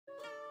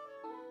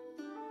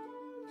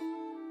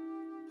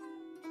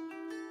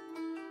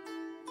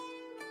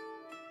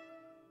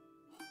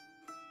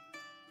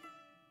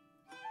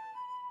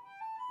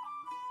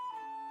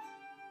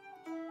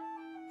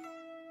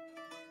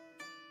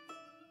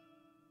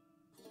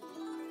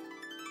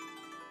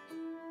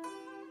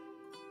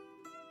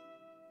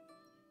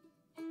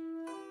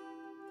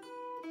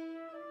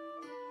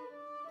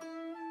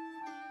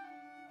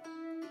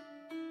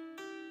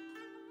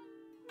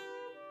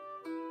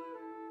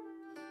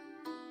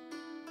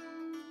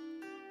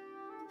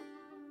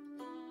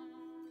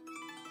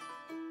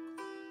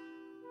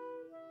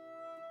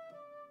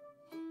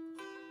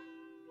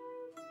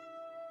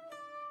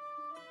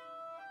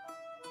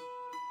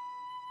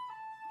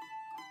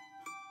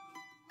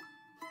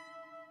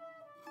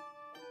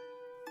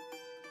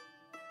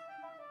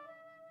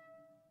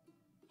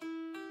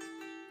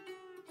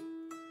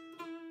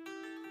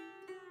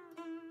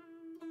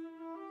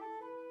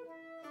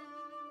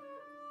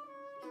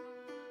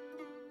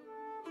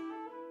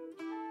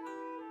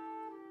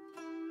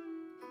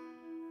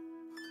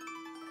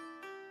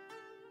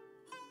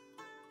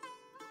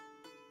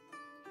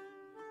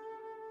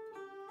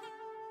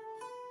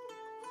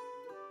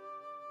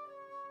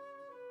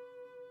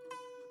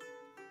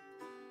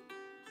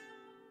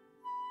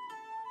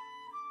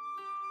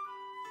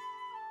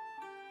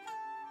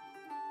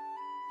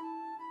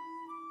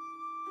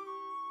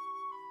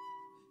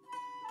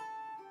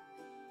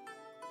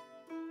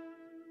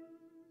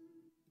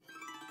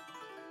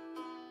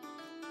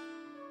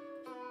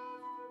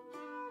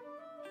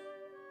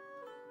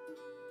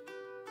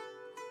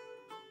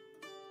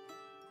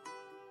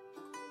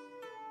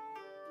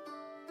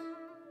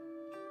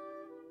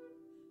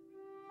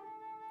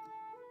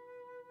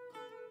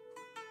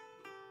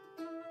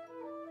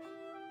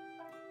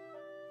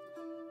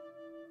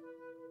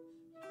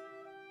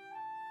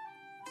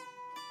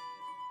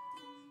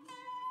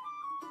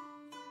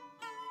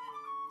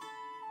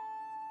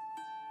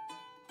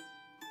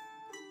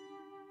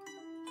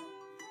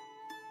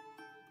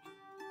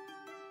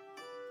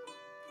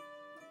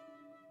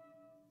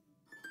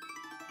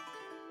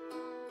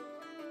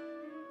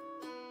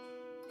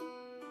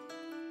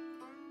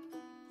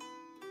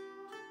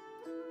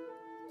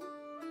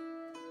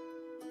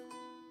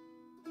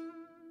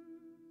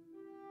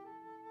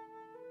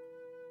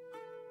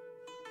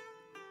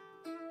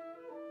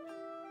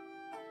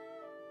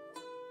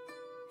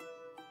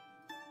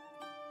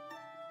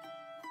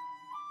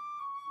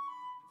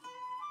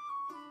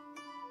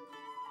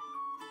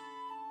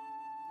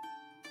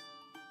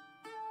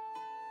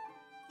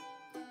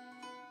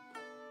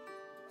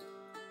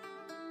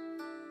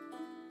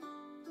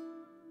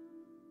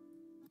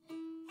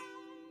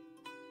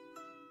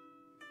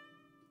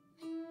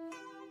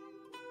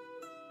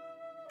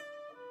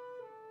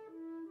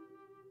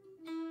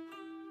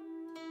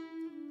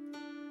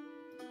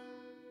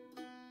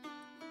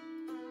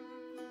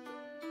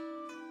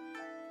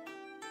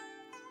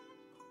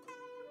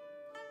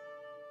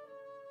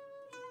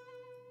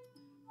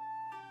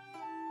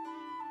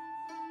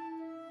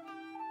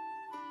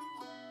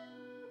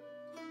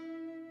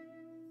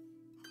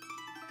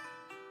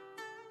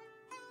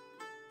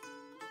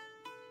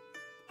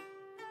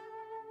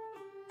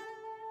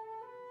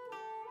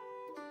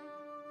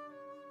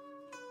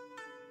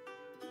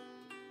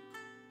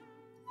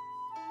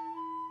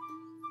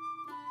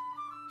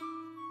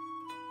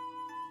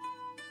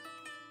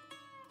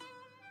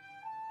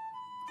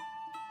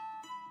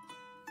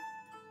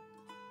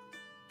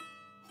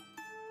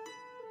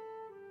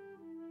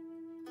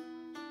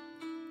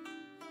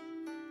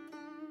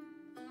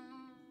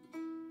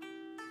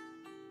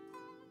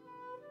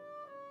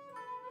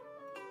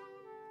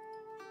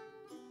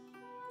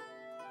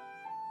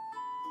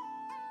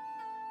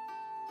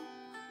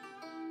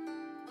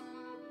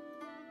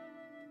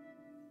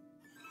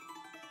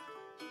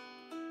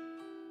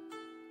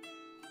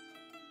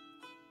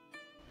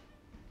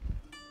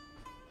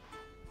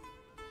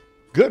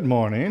Good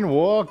morning.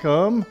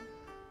 Welcome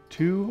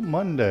to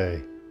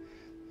Monday.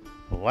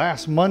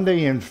 Last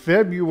Monday in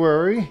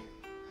February.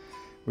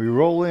 We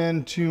roll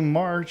into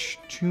March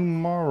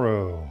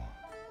tomorrow.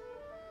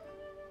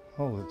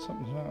 Hold it,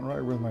 something's not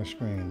right with my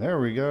screen. There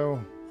we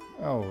go.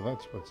 Oh,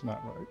 that's what's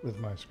not right with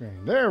my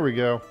screen. There we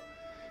go.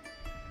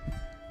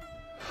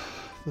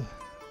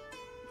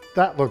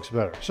 That looks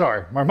better.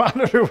 Sorry, my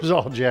monitor was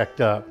all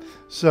jacked up.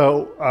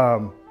 So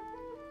I'm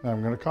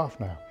going to cough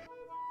now.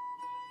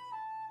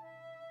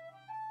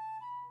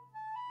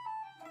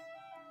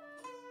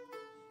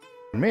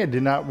 Man,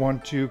 did not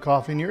want to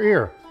cough in your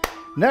ear.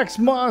 Next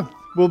month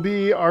will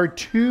be our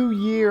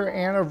 2-year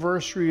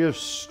anniversary of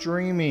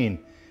streaming.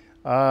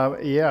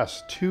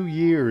 Yes, 2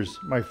 years.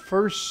 My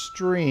first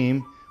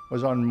stream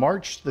was on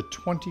March the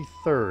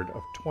 23rd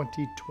of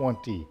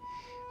 2020.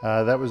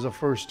 That was the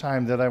first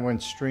time that I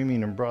went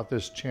streaming and brought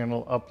this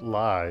channel up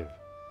live.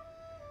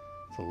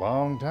 It's a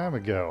long time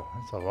ago.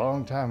 It's a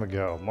long time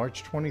ago,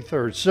 March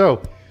 23rd.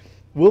 So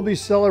we'll be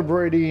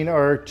celebrating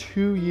our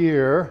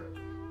 2-year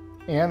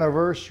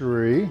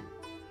anniversary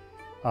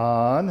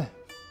on,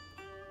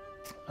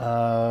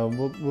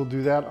 we'll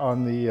do that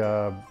on the,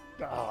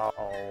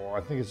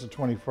 I think it's the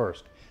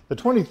 21st. The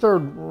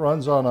 23rd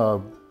runs on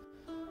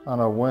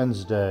a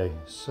Wednesday,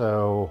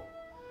 so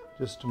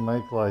just to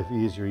make life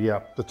easier.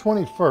 Yep, the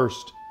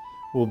 21st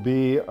will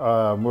be,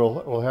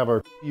 we'll have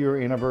our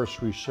 2-year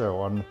anniversary show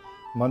on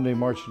Monday,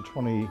 March the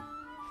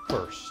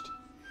 21st.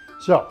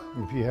 So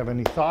if you have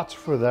any thoughts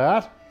for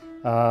that,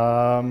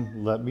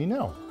 let me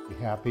know. Be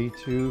happy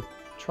to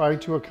try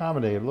to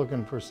accommodate. I'm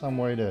looking for some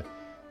way to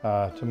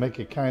make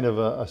it kind of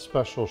a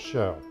special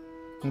show.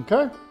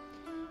 Okay?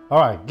 All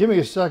right, give me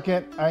a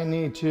second. I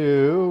need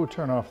to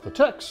turn off the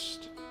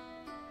text.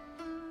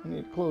 I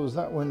need to close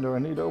that window. I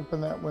need to open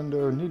that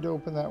window. I need to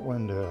open that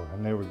window.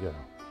 And there we go.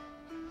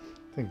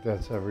 I think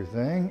that's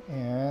everything.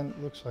 And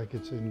it looks like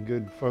it's in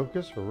good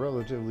focus, or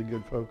relatively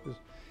good focus,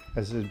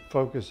 as it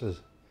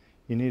focuses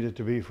you need it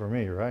to be for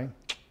me, right?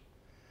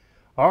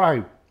 All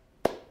right.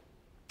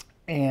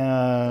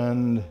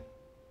 And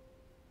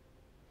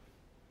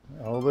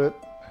all of it.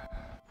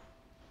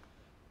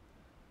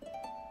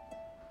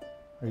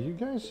 Are you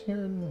guys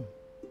hearing?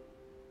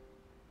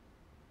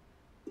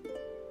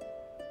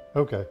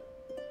 Okay.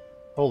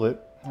 Hold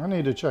it. I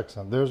need to check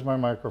something. There's my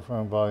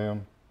microphone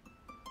volume.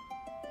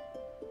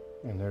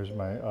 And there's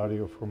my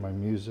audio for my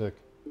music.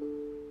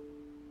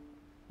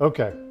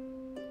 Okay.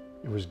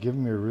 It was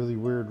giving me a really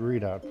weird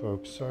readout,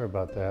 folks. Sorry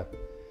about that.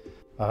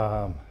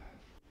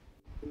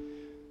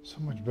 So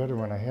much better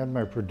when I had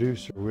my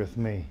producer with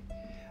me.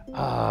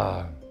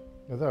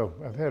 Although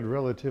I've had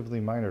relatively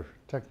minor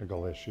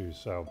technical issues,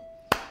 so.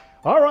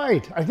 All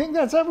right, I think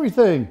that's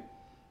everything.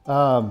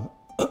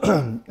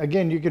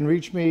 Again, you can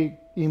reach me,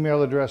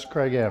 email address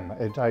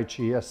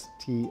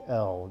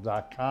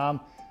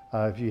craigm@taichistl.com.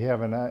 If you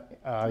have an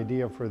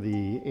idea for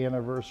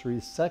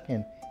the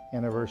second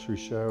anniversary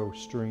show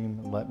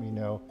stream, let me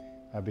know.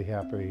 I'd be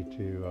happy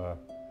to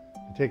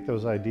take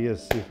those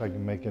ideas, see if I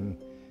can make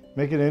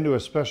it into a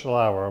special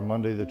hour on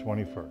Monday the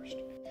 21st.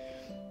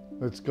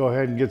 Let's go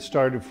ahead and get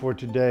started for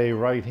today.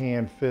 Right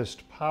hand,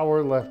 fist,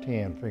 power, left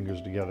hand,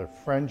 fingers together.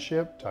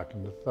 Friendship,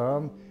 tucking the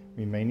thumb,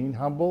 remaining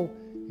humble,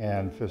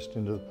 and fist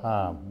into the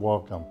palm.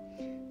 Welcome.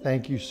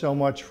 Thank you so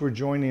much for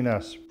joining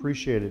us.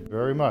 Appreciate it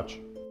very much.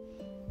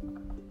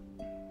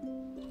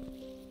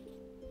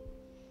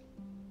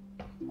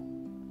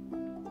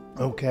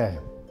 Okay,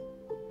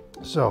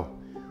 so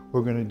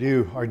we're going to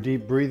do our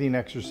deep breathing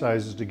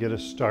exercises to get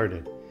us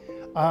started.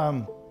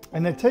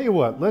 And I tell you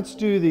what, let's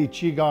do the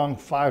Qigong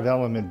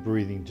 5-element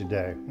breathing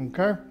today,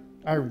 okay?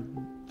 I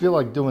feel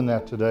like doing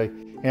that today,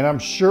 and I'm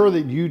sure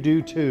that you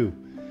do too.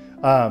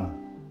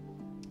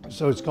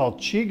 So it's called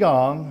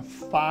Qigong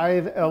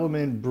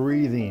 5-element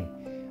breathing.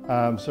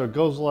 So it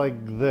goes like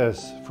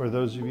this, for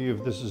those of you,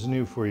 if this is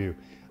new for you.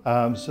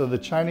 So the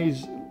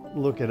Chinese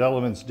look at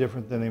elements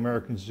different than the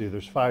Americans do.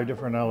 There's 5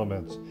 different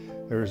elements.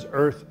 There's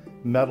earth,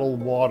 metal,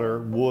 water,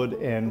 wood,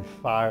 and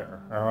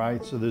fire, all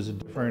right? So there's a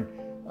different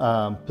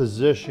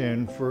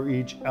position for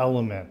each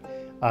element.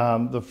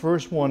 The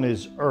first one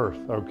is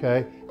earth,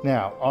 okay?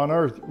 Now, on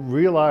earth,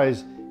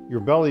 realize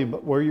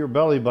where your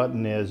belly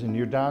button is, and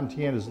your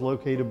dantian is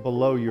located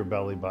below your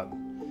belly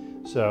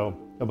button. So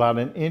about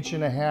 1.5 inches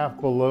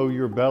below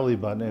your belly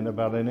button and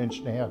about 1.5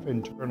 inches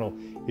internal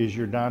is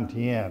your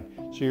dantian.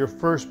 So your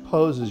first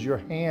pose is your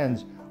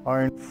hands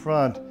are in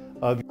front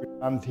of your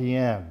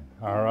dantian,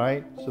 all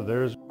right? So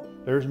there's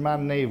my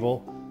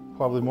navel,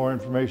 probably more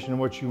information than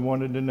what you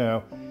wanted to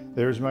know.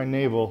 There's my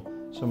navel,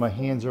 so my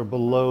hands are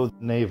below the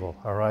navel,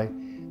 all right?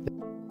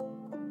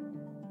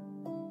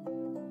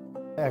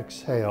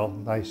 Exhale,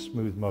 nice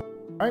smooth motion,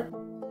 all right?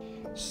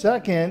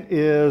 Second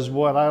is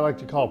what I like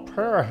to call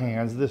prayer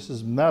hands. This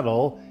is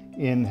metal,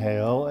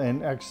 inhale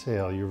and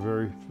exhale. You're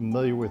very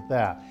familiar with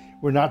that.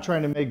 We're not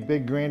trying to make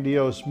big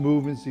grandiose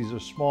movements. These are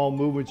small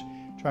movements,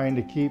 trying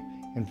to keep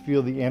and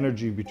feel the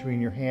energy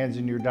between your hands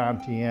and your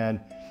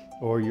dantian,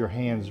 or your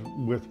hands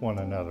with one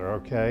another,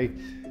 okay?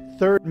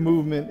 Third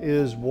movement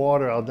is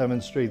water. I'll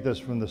demonstrate this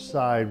from the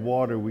side.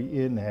 Water, we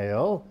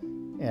inhale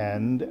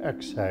and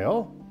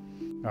exhale.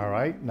 All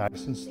right,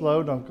 nice and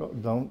slow.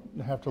 Don't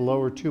have to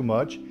lower too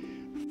much.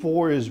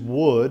 4 is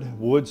wood.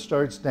 Wood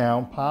starts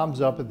down,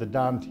 palms up at the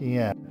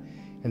dantian,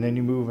 and then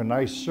you move a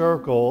nice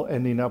circle,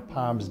 ending up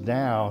palms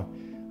down,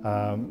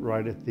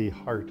 right at the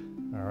heart.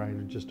 All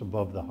right, just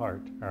above the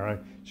heart. All right,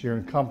 so you're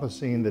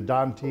encompassing the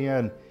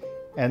dantian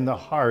and the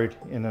heart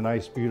in a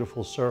nice,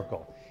 beautiful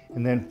circle.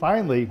 And then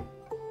finally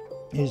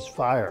is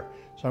fire.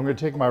 So I'm going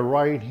to take my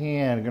right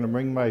hand, I'm going to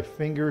bring my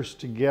fingers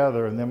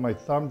together and then my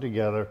thumb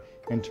together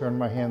and turn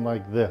my hand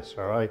like this,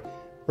 all right?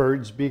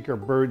 Bird's beak or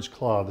bird's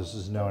claw, this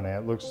is known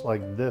as. It looks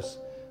like this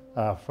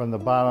from the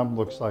bottom,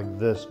 looks like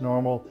this.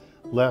 Normal.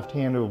 Left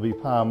hand will be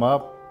palm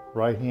up,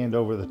 right hand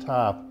over the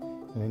top,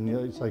 and then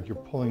it's like you're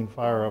pulling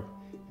fire up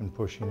and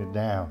pushing it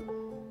down,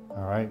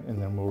 all right?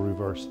 And then we'll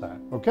reverse that,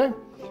 okay?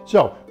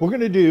 So we're going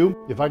to do,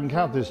 if I can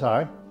count this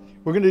high,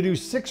 we're going to do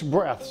 6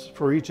 breaths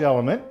for each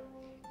element.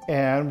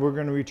 And we're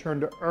going to return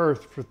to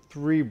earth for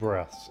 3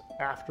 breaths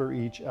after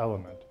each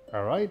element.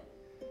 All right?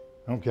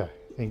 Okay.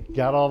 Think you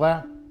got all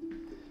that?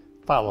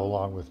 Follow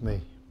along with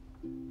me.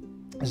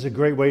 This is a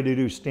great way to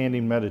do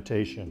standing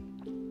meditation.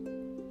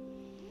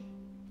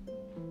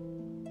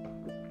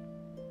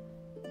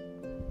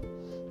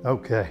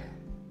 Okay.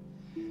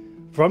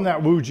 From that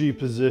Wuji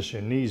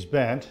position, knees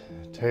bent,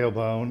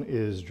 tailbone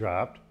is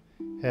dropped,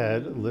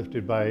 head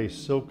lifted by a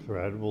silk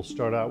thread. We'll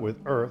start out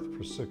with earth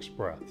for 6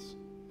 breaths.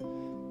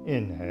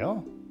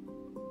 Inhale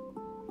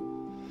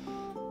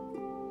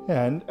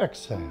and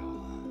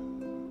exhale.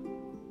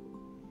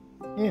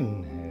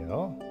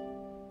 Inhale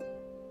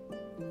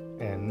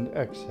and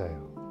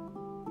exhale.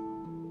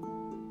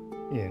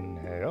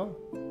 Inhale,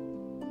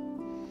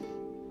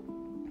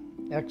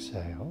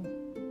 exhale,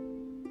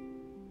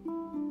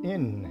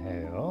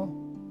 inhale,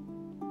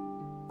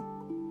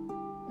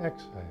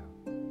 exhale,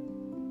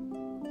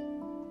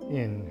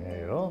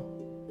 inhale,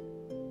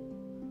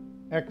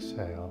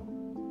 exhale.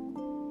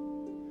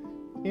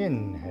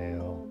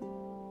 Inhale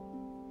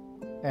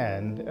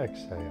and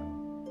exhale.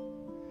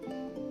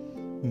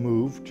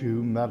 Move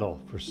to metal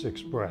for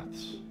 6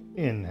 breaths.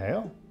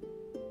 Inhale,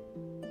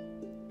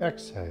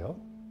 exhale,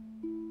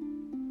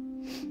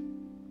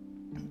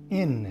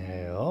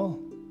 inhale,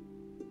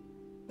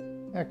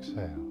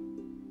 exhale,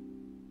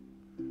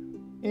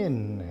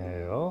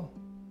 inhale,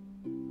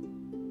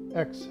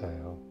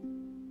 exhale,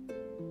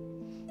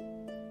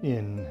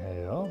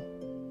 inhale,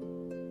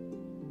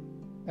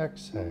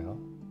 exhale.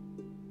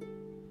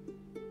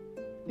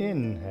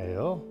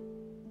 Inhale,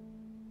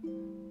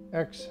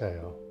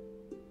 exhale,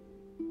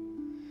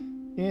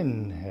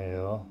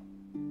 inhale,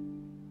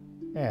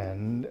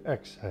 and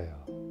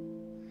exhale.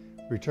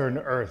 Return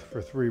to earth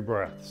for 3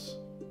 breaths.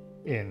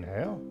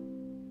 Inhale,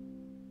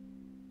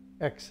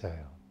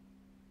 exhale,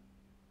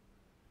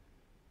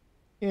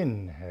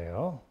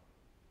 inhale,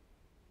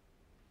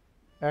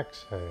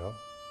 exhale,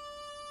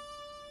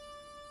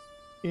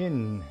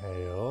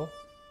 inhale,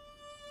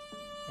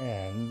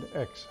 and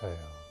exhale.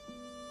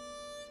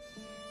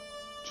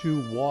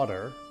 To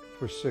water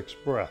for 6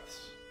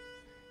 breaths.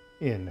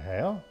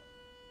 Inhale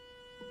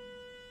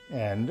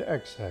and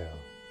exhale.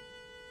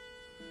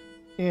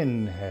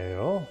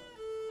 Inhale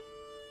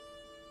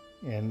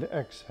and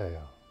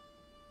exhale.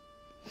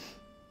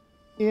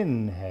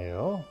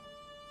 Inhale,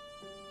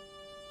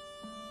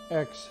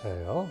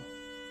 exhale,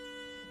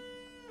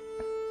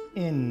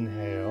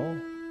 inhale,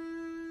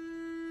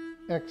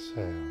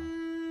 exhale,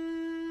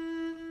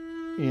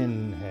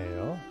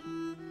 inhale,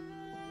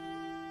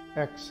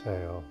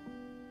 exhale,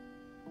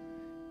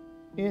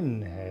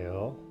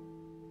 inhale,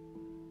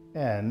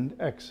 and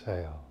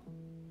exhale.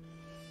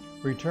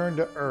 Return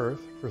to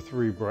earth for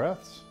 3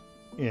 breaths.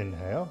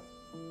 Inhale,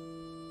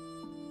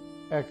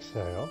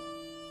 exhale,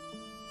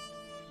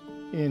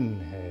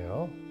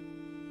 inhale,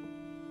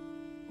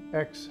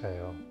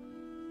 exhale,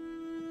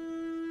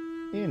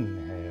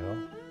 inhale,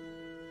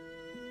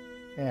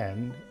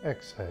 and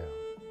exhale.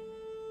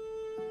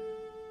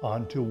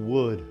 Onto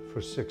wood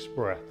for 6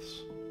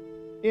 breaths.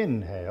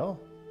 Inhale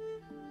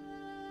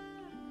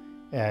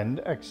and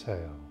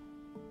exhale.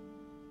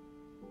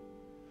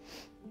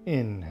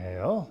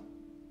 Inhale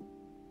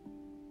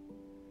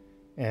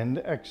and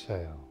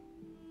exhale.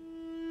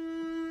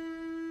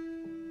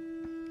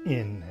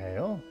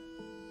 Inhale,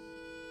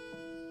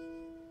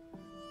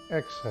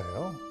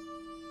 exhale,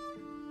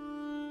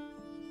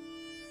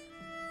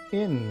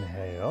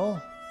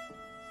 inhale,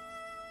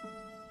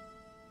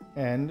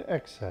 and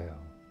exhale.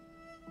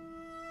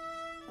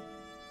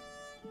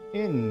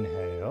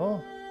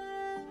 Inhale,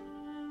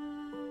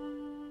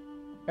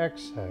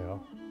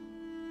 exhale,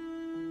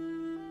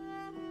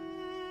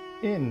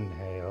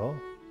 inhale,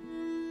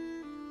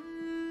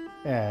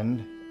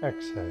 and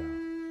exhale.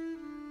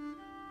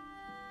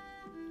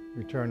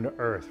 Return to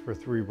earth for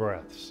 3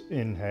 breaths.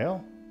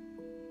 Inhale,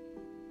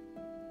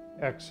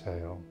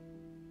 exhale,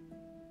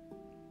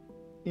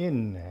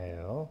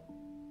 inhale,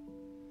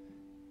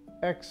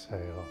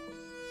 exhale,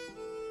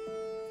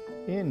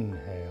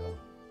 inhale,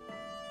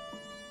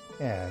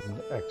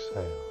 and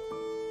exhale.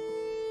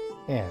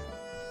 and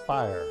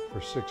fire for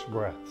 6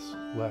 breaths.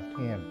 Left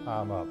hand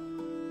palm up,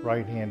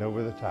 right hand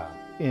over the top.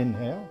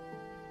 Inhale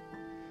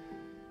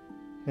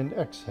and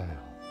exhale.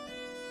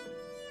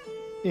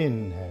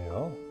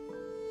 Inhale,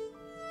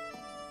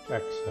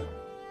 exhale.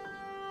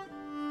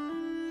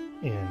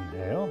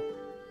 Inhale,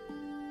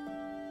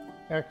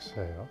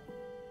 exhale.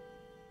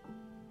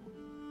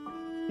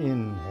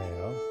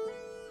 Inhale,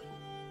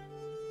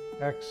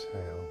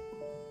 exhale.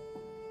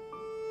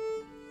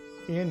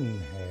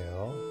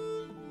 Inhale,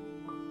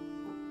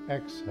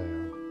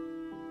 exhale.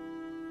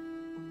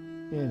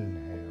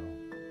 Inhale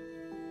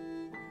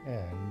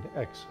and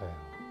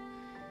exhale.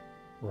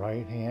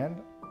 Right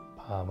hand,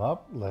 palm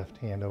up, left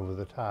hand over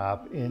the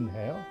top.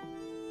 Inhale,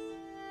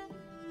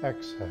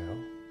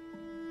 exhale.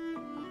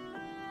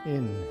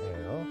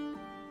 Inhale,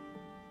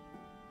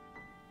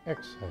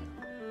 exhale.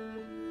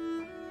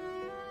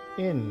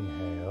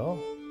 Inhale,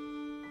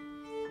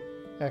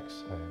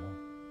 exhale.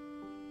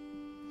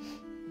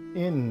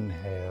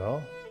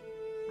 Inhale,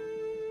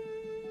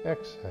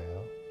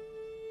 exhale.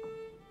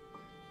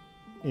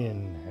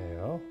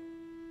 Inhale,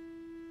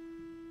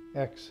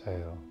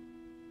 exhale.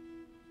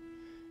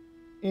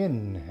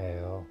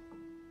 Inhale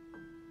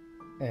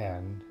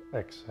and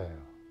exhale.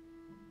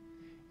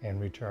 And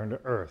return to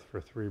earth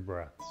for 3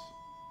 breaths.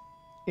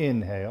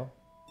 Inhale,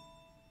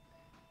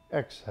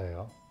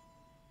 exhale.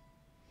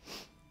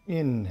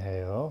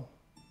 Inhale,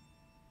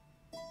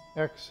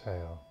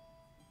 exhale.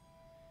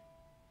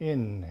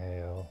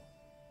 Inhale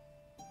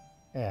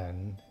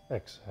and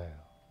exhale.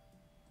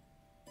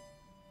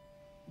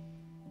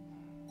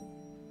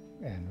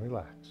 And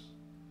relax.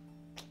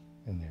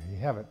 And there you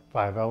have it.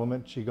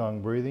 5-element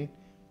Qigong breathing.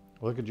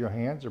 Look at your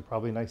hands. They're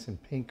probably nice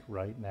and pink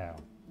right now.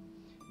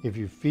 If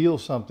you feel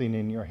something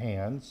in your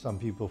hands, some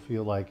people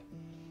feel like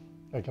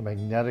a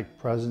magnetic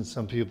presence.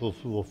 Some people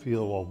will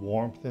feel a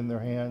warmth in their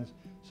hands.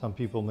 Some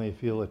people may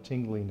feel a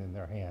tingling in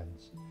their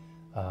hands.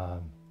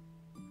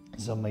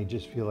 Some may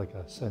just feel like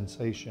a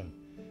sensation,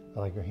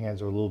 like your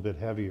hands are a little bit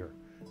heavier.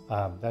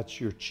 That's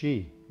your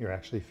Qi. You're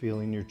actually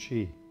feeling your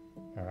Qi.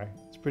 All right,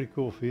 it's a pretty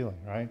cool feeling,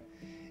 right?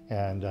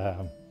 And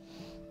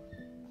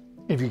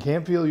if you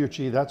can't feel your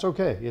Qi, that's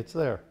okay. It's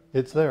there.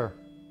 It's there.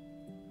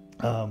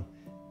 But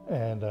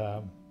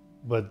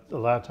a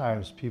lot of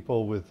times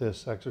people with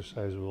this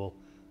exercise will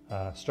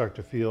start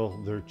to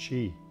feel their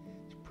Qi.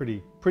 It's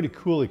a pretty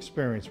cool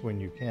experience when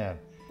you can.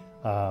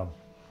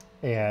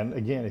 And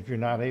again, if you're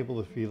not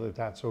able to feel it,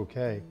 that's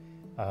okay.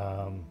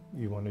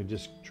 You want to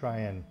just try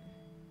and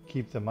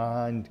keep the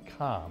mind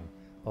calm.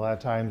 A lot of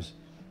times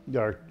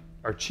our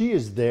Qi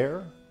is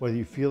there, whether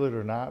you feel it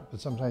or not,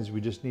 but sometimes we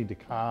just need to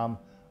calm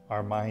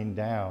our mind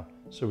down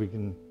so we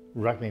can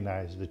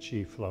recognize the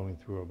Qi flowing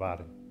through our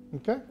body.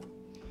 Okay?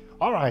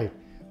 All right,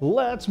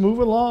 let's move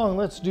along.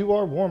 Let's do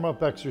our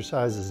warm-up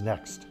exercises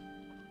next.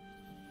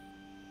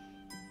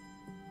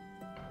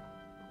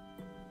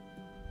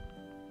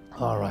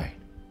 All right.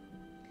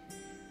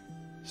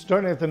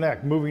 Starting at the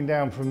neck, moving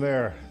down from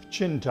there,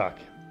 chin tuck.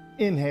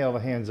 Inhale, the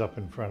hands up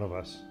in front of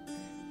us.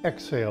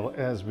 Exhale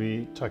as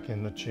we tuck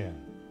in the chin.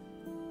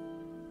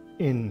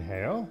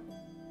 Inhale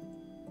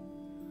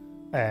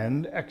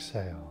and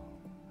exhale.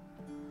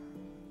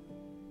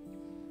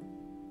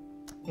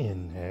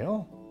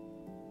 Inhale,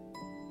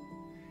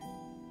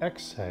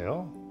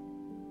 exhale,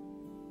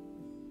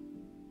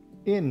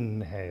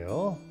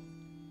 inhale,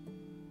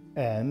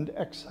 and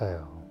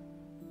exhale.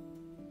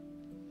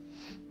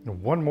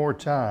 And one more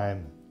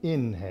time,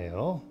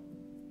 inhale,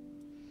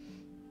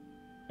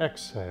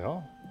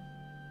 exhale,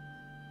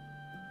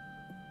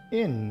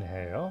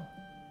 inhale,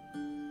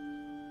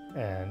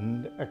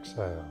 and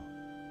exhale.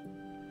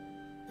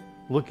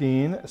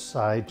 Looking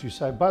side to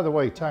side. By the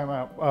way, time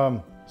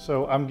out.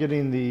 So I'm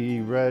getting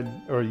the red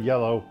or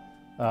yellow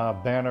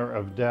banner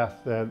of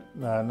death that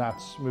not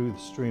smooth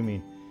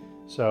streaming.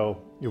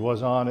 So it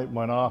was on, it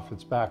went off,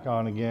 it's back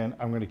on again.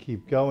 I'm going to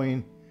keep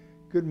going.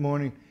 Good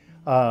morning.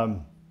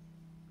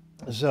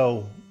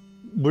 So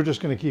we're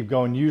just going to keep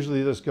going.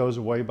 Usually this goes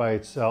away by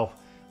itself.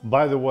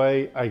 By the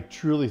way, I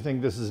truly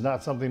think this is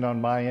not something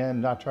on my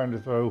end, not trying to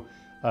throw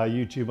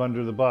YouTube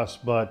under the bus,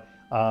 but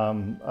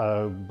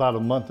about a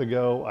month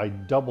ago, I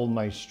doubled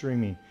my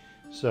streaming.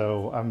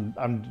 So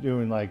I'm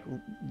doing like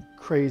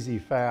crazy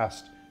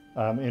fast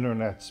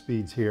internet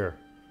speeds here.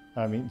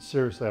 I mean,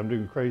 seriously, I'm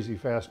doing crazy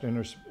fast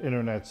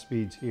internet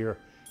speeds here,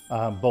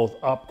 both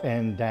up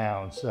and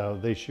down. So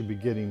they should be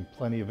getting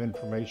plenty of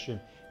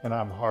information, and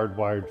I'm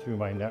hardwired through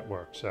my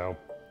network. So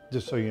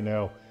just so you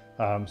know,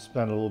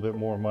 spend a little bit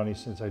more money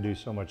since I do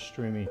so much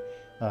streaming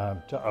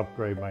to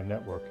upgrade my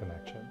network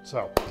connection.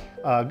 So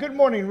good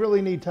morning.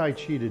 Really need Tai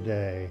Chi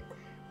today.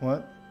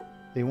 What?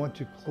 They want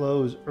to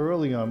close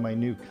early on my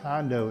new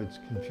condo. It's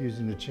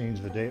confusing to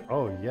change the date.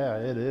 Oh yeah,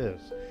 it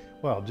is.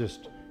 Well,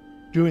 just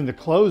doing the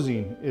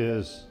closing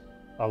is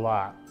a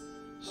lot.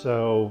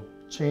 So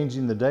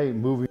changing the date,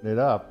 moving it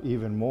up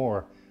even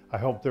more. I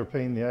hope they're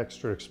paying the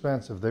extra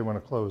expense if they want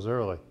to close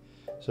early.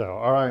 So,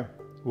 all right,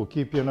 we'll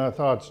keep you in our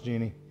thoughts,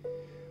 Jeannie.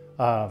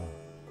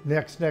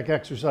 Next neck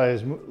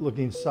exercise,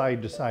 looking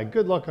side to side.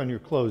 Good luck on your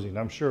closing.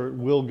 I'm sure it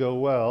will go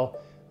well.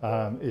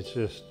 It's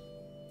just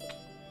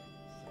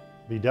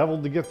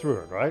bedeviled to get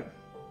through it, right?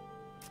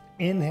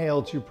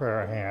 Inhale to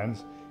prayer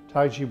hands.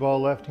 Tai Chi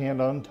ball, left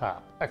hand on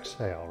top.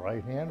 Exhale,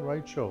 right hand,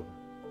 right shoulder.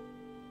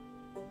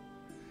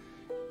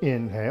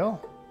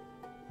 Inhale,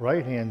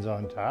 right hands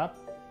on top,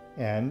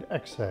 and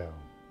exhale.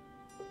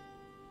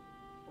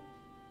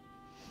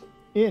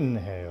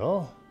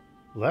 Inhale,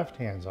 left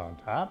hands on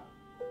top.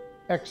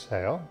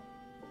 Exhale.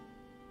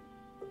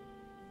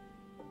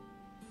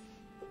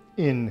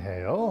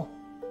 Inhale,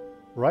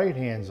 right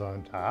hands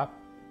on top,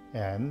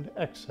 and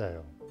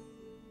exhale.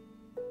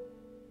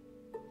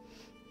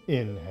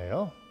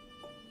 Inhale,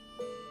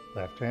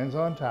 left hands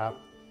on top,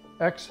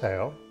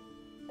 exhale.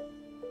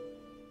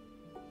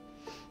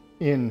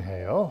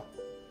 Inhale,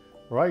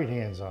 right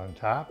hands on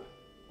top,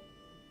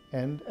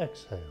 and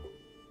exhale.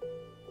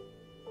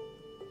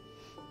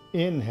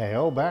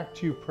 Inhale, back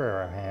to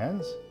prayer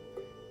hands.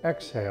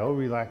 Exhale,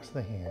 relax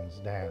the hands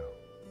down.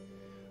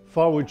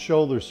 Forward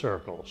shoulder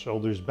circle,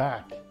 shoulders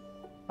back,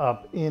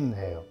 up,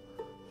 inhale.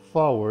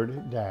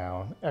 Forward,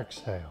 down,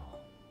 exhale.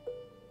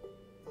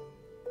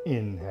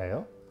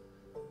 Inhale.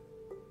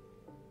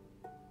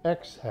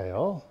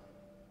 Exhale.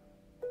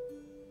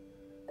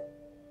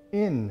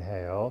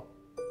 Inhale.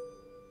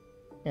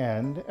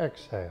 And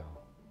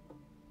exhale.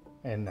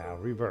 And now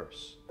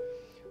reverse.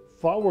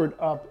 Forward,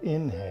 up,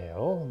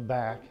 inhale,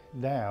 back,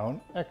 down,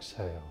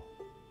 exhale.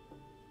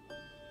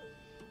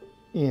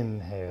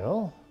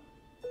 Inhale,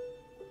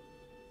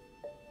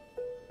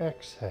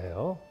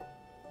 exhale,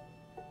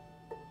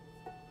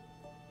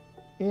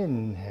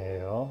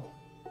 inhale,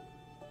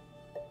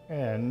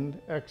 and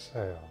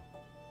exhale.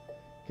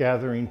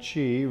 Gathering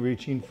chi,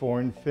 reaching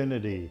for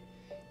infinity.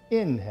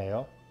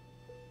 Inhale,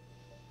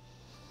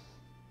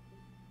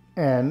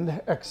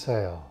 and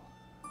exhale.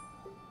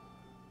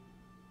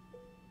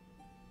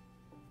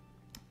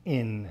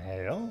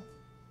 Inhale,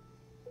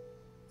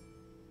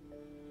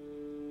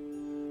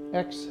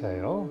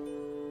 exhale,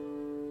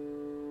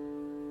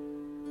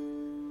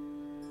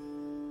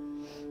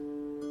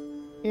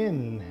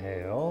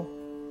 inhale,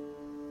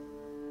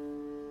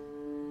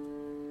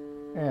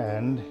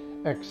 and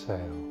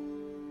exhale.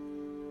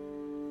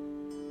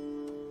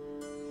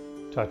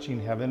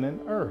 Touching heaven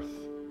and earth.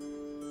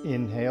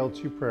 Inhale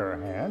to prayer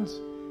hands.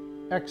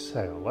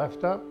 Exhale,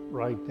 left up,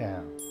 right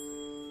down.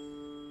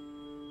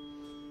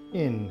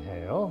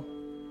 Inhale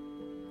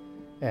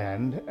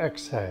and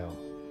exhale.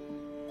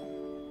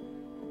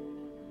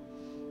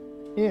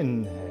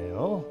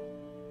 Inhale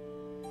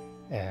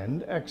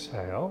and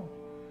exhale.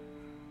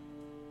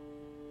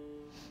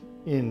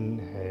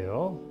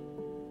 Inhale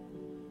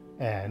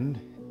and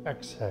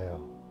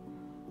exhale.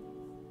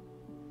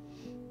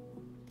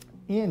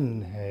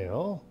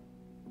 Inhale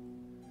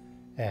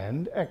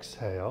and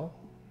exhale.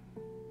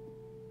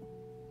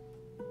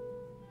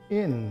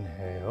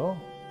 Inhale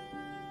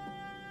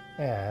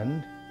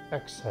and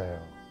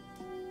exhale.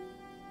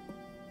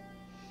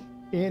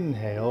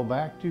 Inhale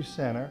back to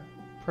center,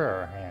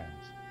 prayer hands.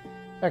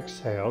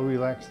 Exhale,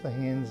 relax the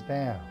hands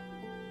down.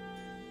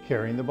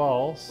 Carrying the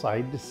ball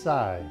side to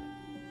side.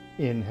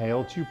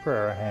 Inhale to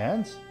prayer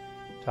hands.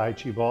 Tai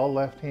Chi ball,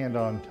 left hand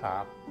on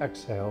top.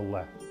 Exhale,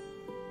 left.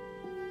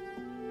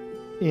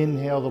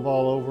 Inhale the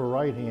ball over,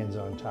 right hands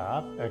on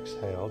top.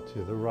 Exhale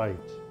to the right.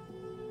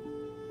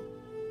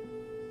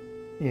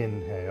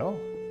 Inhale.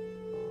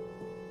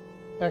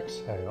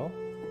 Exhale.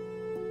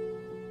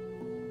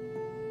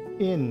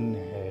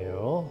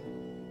 Inhale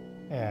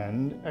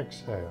and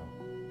exhale.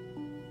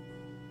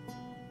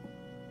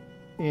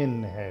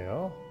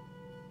 Inhale.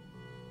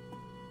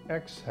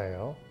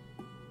 Exhale.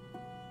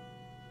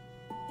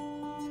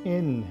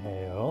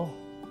 Inhale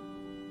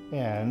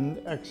and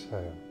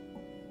exhale.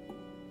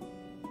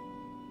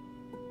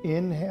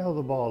 Inhale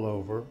the ball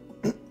over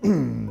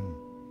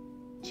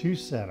to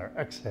center.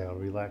 Exhale,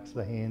 relax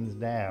the hands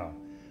down.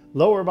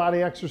 Lower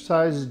body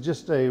exercise is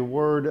just a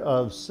word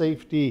of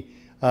safety.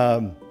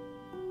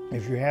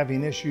 If you're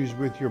having issues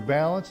with your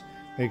balance,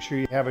 make sure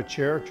you have a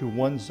chair to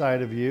one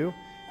side of you.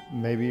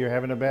 Maybe you're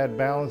having a bad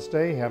balance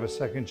day, have a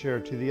second chair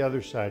to the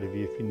other side of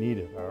you if you need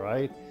it, all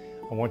right?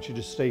 I want you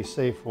to stay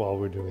safe while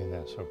we're doing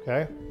this,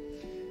 okay?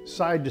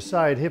 Side to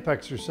side hip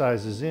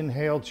exercises.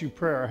 Inhale to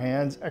prayer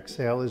hands.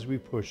 Exhale as we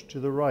push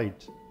to the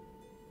right.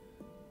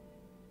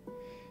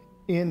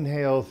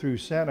 Inhale through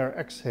center.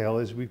 Exhale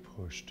as we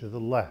push to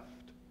the left.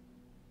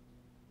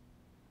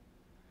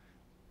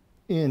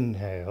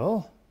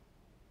 Inhale.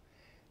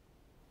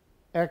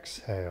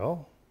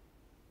 Exhale.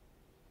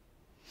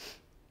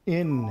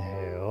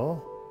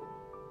 Inhale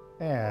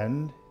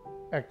and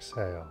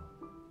exhale.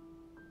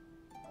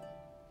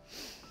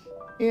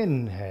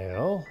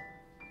 Inhale.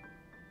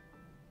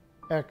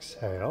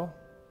 Exhale.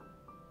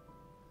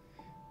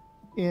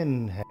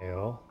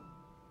 Inhale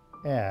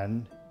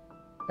and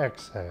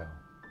exhale.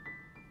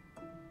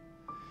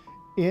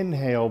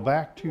 Inhale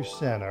back to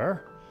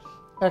center.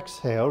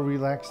 Exhale,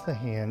 relax the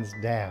hands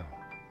down.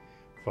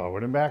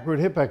 Forward and backward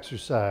hip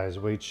exercise.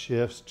 Weight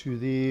shifts to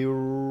the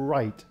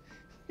right.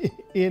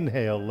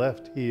 Inhale,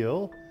 left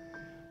heel.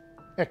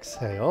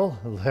 Exhale,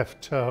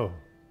 left toe.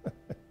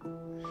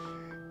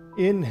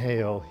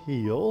 Inhale,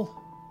 heel.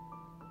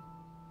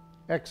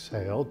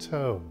 Exhale,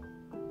 toe.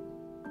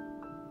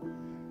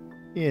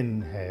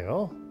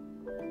 Inhale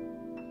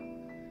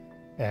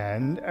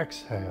and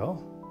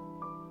exhale.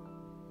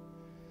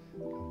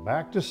 Come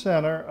back to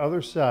center,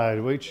 other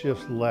side, weight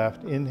shifts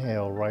left.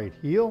 Inhale, right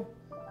heel.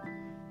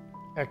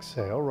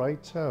 Exhale,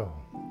 right toe.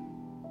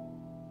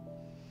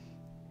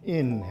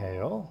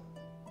 Inhale.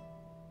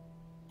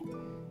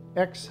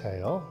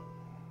 Exhale.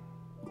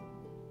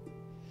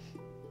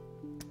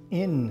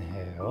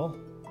 Inhale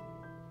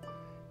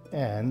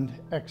and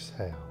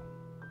exhale.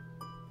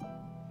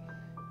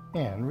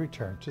 And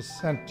return to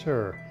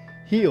center.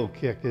 Heel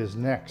kick is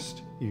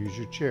next. Use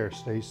your chair,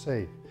 stay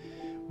safe.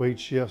 Weight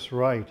shifts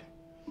right.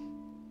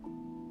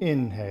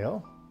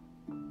 Inhale.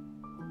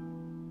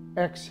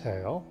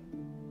 Exhale.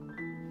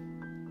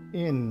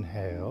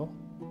 Inhale.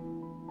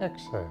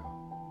 Exhale.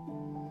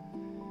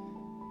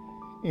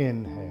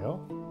 Inhale.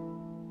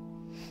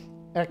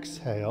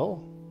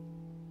 Exhale.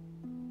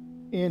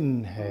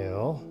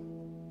 Inhale.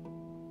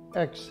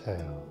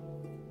 Exhale.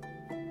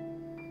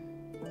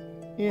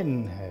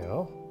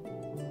 Inhale.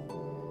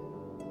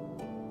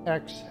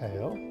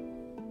 Exhale.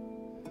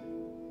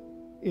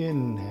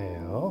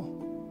 Inhale.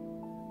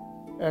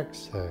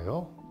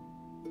 Exhale.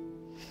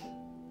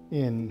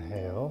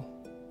 Inhale.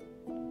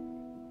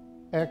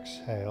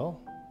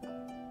 Exhale.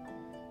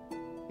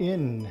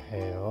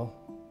 Inhale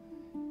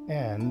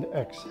and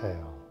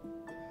exhale.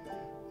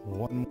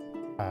 One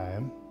more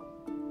time.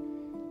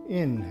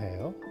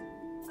 Inhale.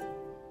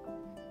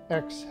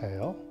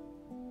 Exhale.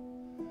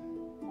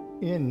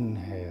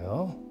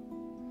 Inhale.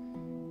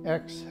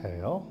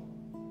 Exhale.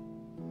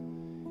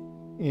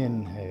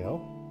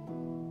 Inhale.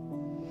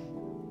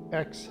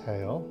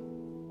 Exhale.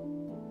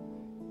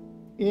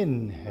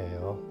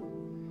 Inhale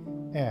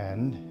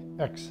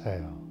and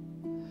exhale.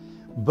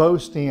 Bow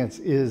stance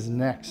is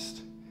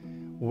next.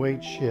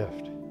 Weight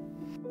shift.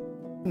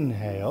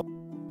 Inhale.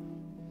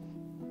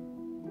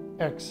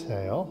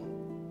 Exhale.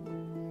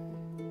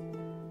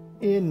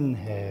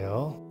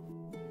 Inhale.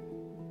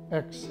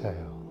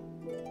 Exhale.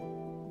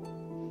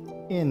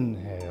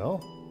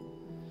 Inhale.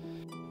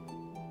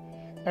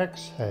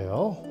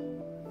 Exhale.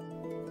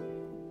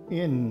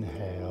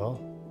 Inhale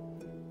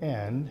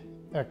and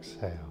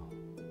exhale.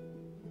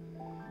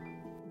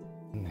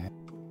 Inhale.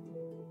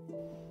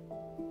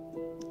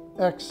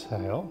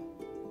 Exhale.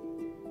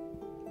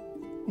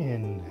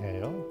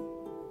 Inhale.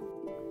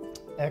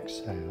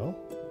 Exhale.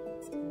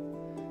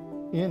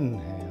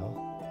 Inhale.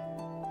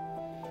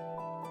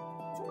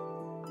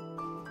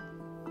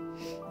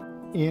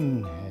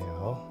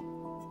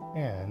 Inhale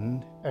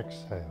and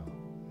exhale.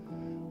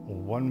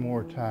 One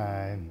more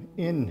time.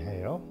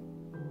 Inhale.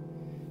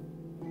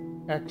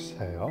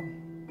 Exhale.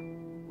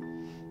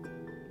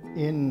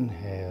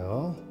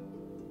 Inhale.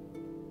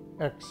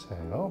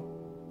 Exhale.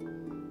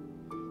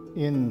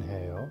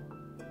 Inhale.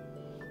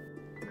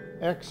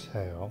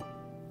 Exhale.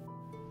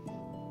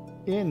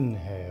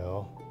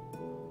 Inhale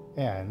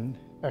and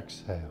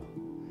exhale.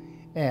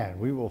 And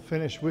we will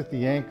finish with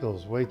the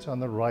ankles. Weights on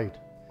the right.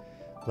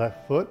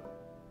 Left foot.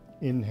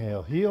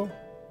 Inhale, heel.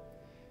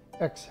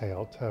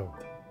 Exhale, toe.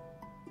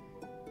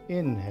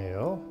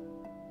 Inhale.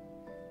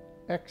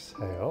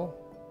 Exhale.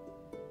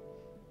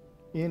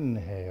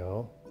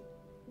 Inhale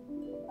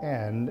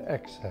and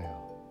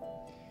exhale.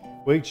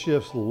 Weight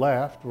shifts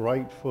left,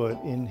 right foot.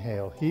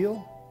 Inhale,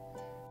 heel.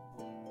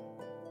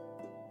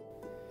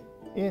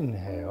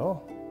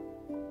 Inhale.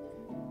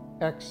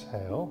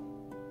 Exhale.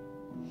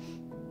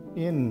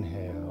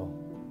 Inhale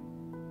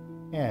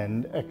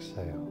and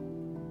exhale.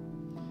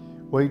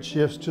 Weight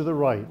shifts to the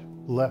right,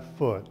 left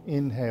foot.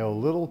 Inhale,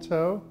 little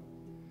toe.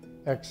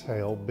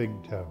 Exhale, big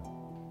toe.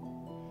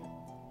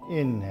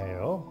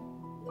 Inhale.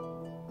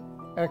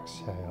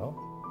 Exhale.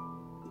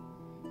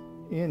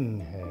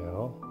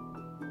 Inhale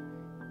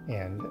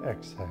and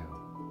exhale.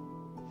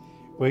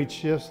 Weight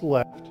shifts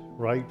left,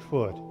 right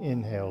foot.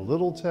 Inhale,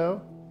 little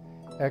toe.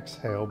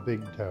 Exhale,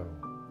 big toe.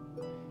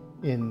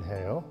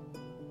 Inhale.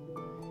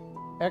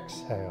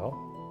 Exhale.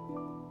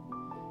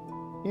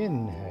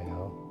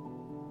 Inhale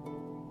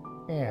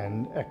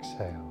and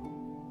exhale.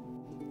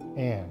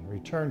 And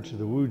return to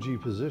the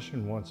Wuji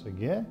position once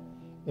again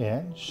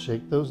and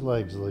shake those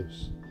legs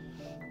loose.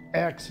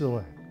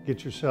 Excellent.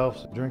 Get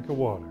yourselves a drink of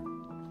water.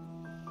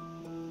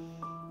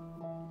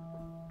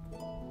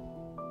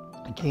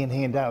 I can't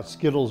hand out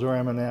Skittles or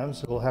M&Ms,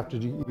 so we'll have to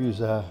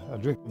use a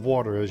drink of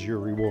water as your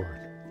reward.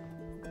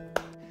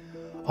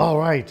 All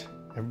right,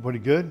 everybody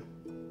good?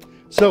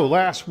 So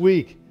last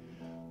week,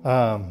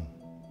 I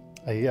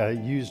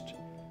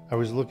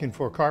was looking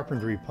for a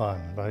carpentry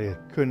pun, but I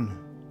couldn't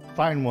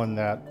find one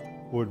that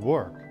would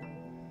work.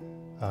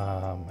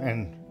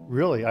 And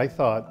really, I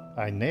thought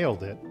I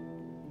nailed it,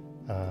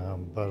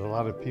 but a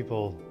lot of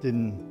people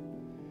didn't.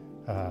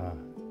 A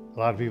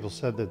lot of people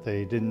said that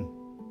they didn't.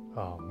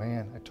 Oh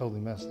man, I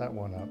totally messed that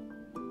one up.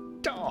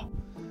 Oh.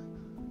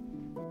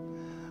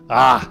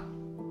 Ah!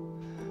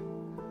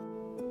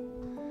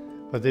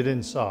 but they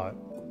didn't saw it.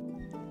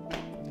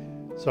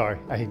 Sorry,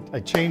 I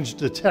changed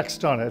the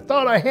text on it. I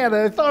thought I had it.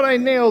 I thought I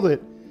nailed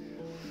it.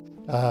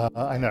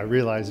 I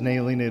realize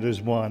nailing it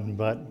is one,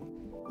 but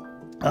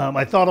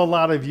I thought a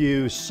lot of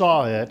you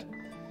saw it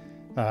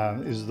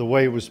is the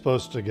way it was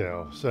supposed to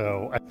go.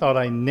 So I thought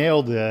I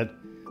nailed it,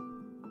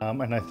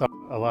 and I thought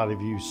a lot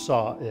of you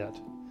saw it.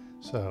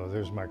 So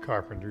there's my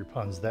carpentry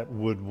puns that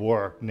would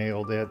work.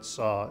 Nailed it,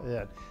 saw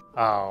it.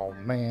 Oh,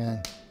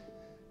 man.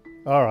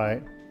 All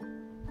right.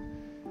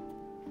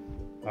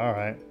 All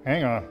right,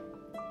 hang on.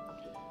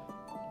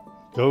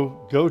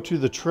 Go to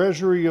the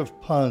treasury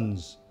of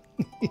puns.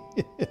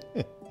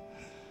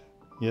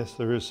 Yes,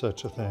 there is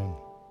such a thing.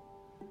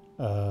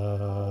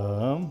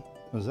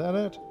 Was that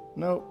it?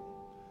 Nope.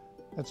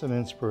 That's an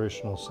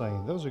inspirational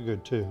saying. Those are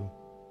good too.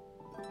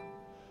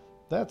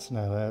 That's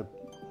not it.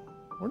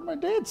 Where'd my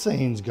dad's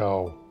sayings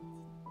go?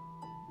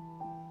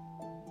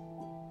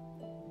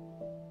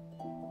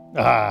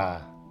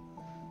 Ah,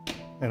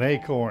 an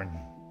acorn,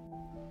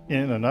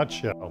 in a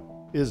nutshell,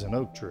 is an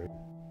oak tree.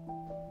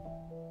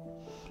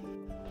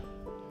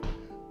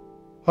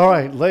 All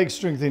right, leg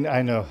strengthening.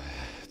 I know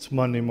it's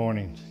Monday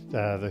morning.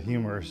 The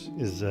humor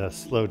is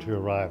slow to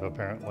arrive,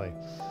 apparently.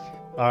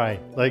 All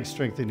right, leg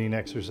strengthening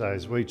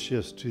exercise. Weight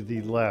shifts to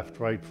the left,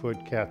 right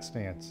foot, cat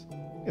stance.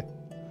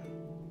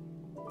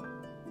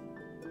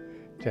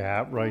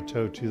 Tap, right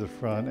toe to the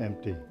front,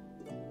 empty.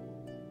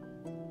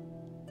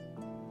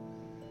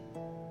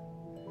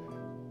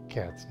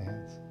 Cat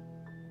stance.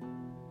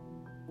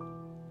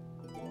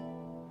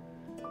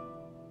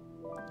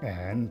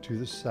 And to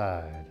the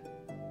side.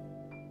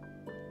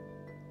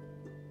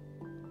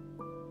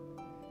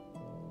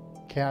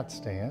 Cat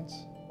stance.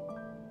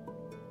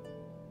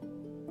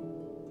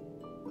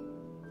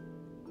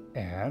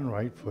 And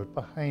right foot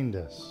behind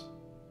us.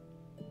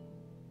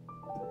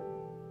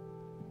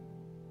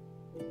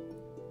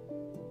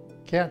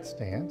 Cat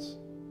stance.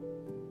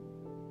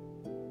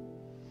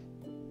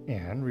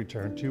 And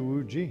return to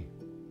Wu Ji.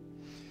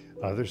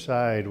 Other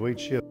side, weight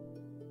shift,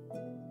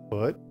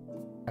 foot,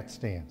 cat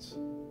stance.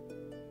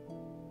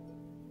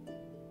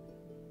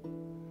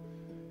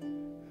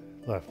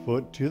 Left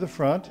foot to the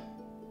front.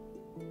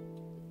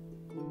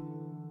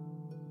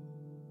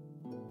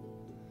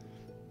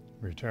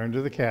 Return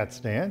to the cat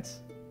stance.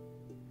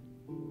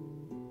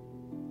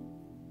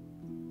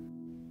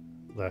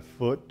 Left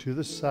foot to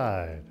the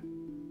side.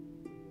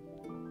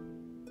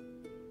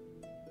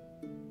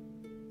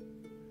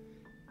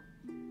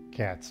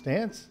 Cat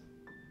stance.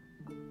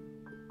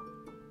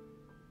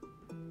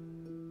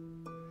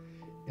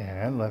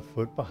 And left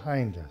foot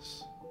behind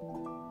us.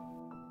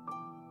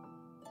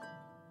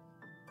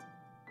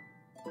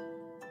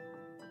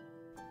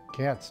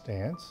 Cat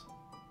stance.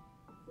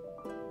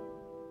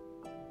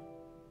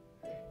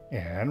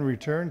 And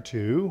return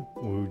to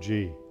Wu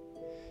Ji.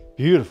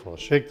 Beautiful.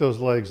 Shake those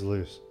legs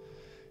loose.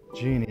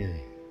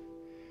 Jeannie,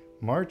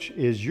 March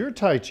is your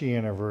Tai Chi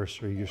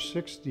anniversary, your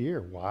 6th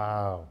year.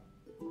 Wow.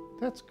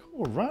 That's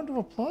cool. Round of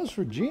applause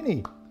for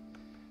Jeannie.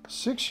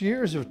 6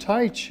 years of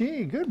Tai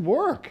Chi. Good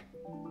work.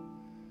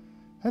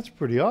 That's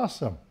pretty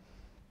awesome.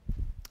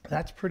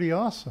 That's pretty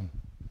awesome.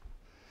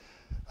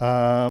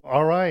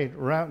 All right,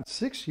 around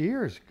 6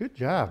 years. Good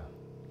job.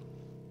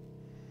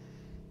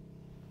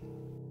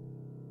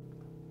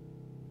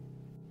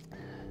 I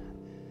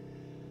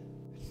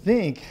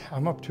think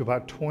I'm up to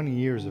about 20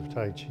 years of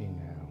Tai Chi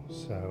now.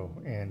 So,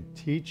 and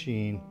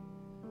teaching,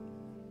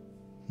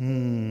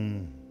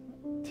 I'm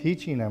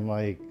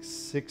like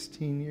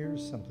 16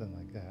 years, something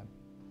like that.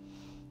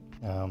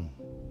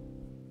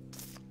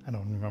 I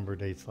don't remember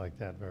dates like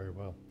that very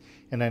well.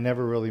 And I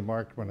never really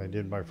marked when I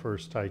did my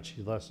first Tai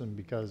Chi lesson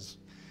because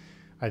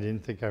I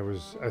didn't think I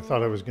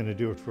thought I was going to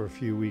do it for a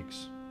few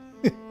weeks.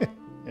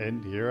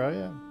 And here I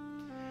am.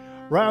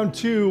 Round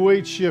 2,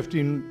 weight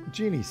shifting.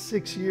 Jeannie,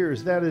 6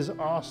 years. That is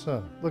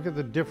awesome. Look at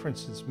the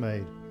difference it's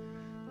made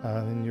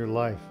in your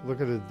life. Look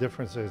at the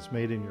difference that it's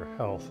made in your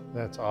health.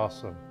 That's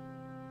awesome.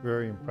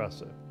 Very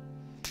impressive.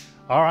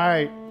 All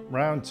right,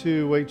 round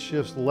 2, weight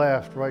shifts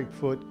left, right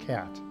foot,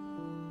 cat.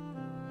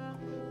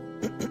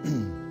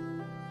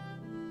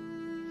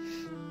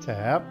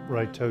 Tap,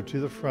 right toe to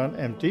the front,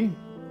 empty.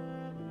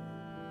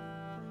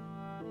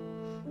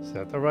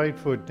 Set the right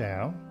foot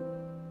down.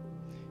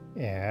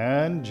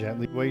 And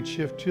gently weight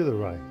shift to the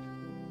right,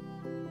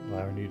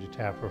 allowing you to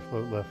tap or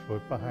float left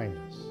foot behind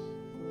us.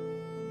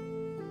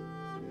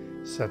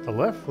 Set the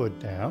left foot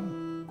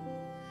down,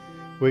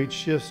 weight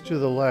shifts to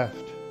the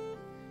left,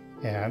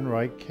 and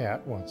right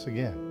cat once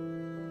again.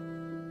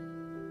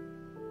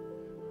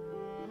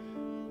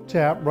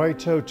 Tap right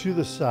toe to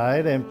the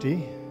side,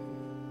 empty.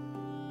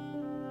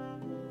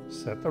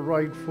 Set the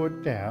right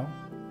foot down,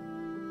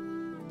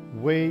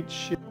 weight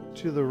shift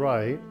to the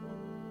right,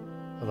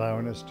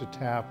 allowing us to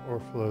tap or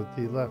float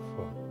the left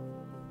foot.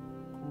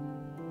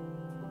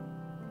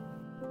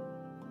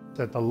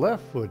 Set the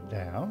left foot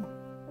down.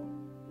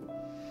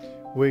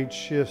 Weight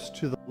shifts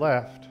to the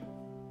left.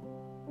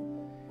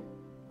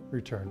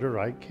 Return to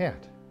right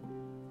cat.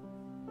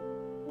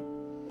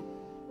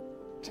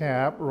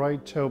 Tap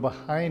right toe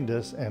behind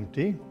us,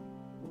 empty.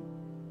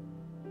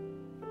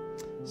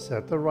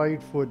 set the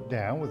right foot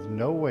down with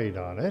no weight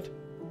on it.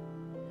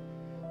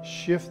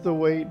 Shift the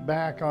weight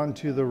back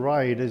onto the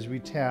right as we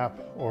tap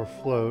or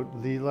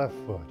float the left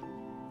foot.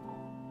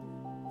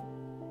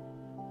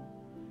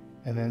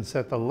 And then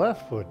set the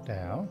left foot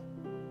down.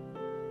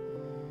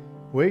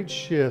 Weight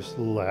shifts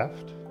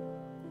left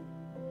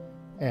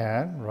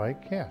and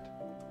right cat.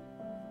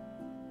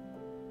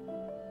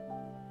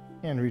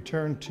 And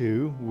return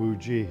to Wu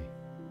Ji.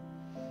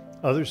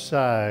 Other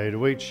side,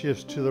 weight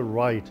shifts to the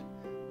right,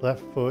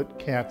 left foot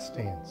cat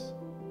stance.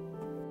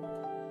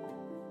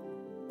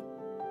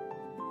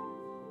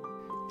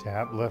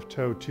 Tap left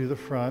toe to the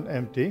front,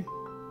 empty.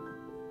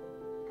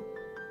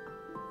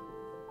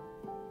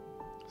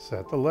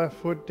 Set the left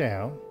foot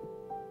down.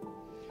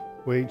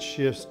 Weight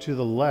shifts to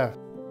the left.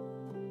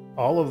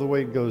 All of the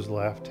weight goes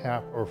left,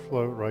 tap or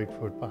float right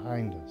foot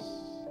behind us.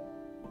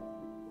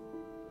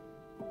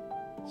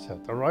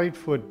 Set the right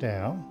foot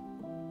down.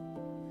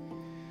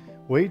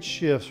 Weight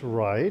shifts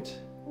right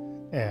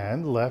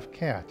and left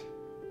cat.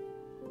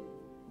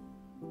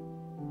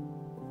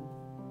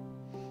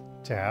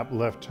 Tap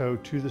left toe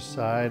to the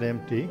side,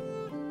 empty.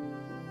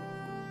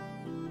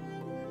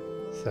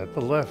 Set the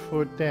left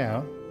foot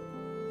down.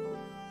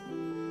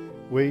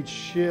 Weight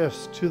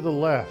shifts to the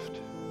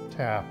left,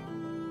 tap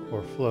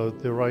or float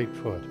the right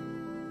foot.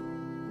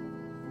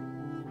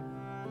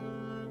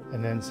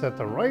 And then set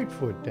the right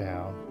foot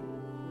down.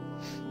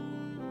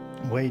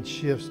 Weight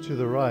shifts to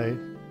the right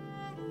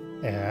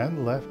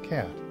and left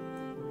cat.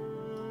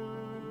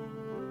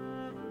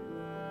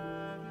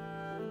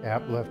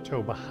 Tap left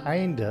toe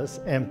behind us,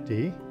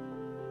 empty.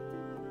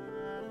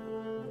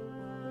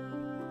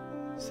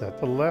 Set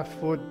the left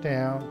foot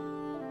down.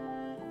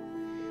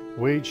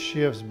 Weight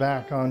shifts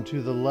back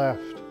onto the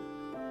left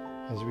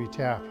as we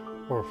tap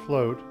or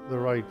float the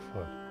right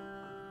foot.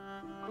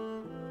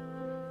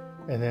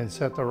 And then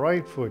set the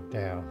right foot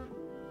down.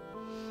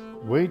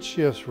 Weight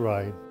shifts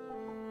right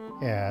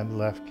and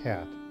left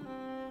cat.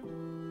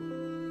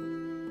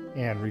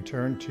 And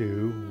return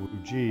to Wu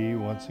Ji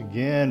once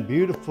again.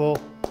 Beautiful.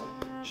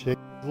 Shake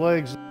the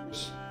legs.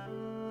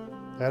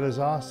 That is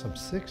awesome.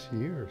 6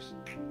 years.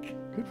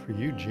 Good for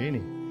you,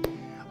 Jeannie.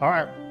 All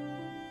right.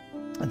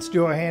 Let's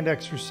do a hand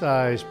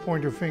exercise.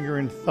 Pointer finger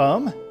and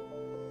thumb.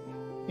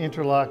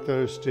 Interlock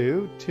those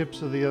two.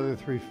 Tips of the other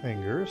 3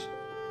 fingers.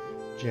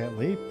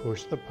 Gently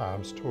push the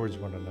palms towards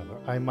one another.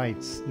 I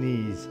might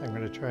sneeze. I'm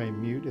going to try and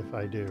mute if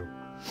I do.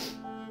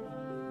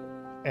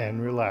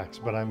 And relax,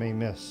 but I may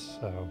miss,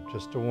 so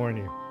just to warn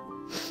you.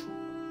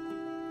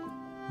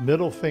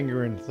 Middle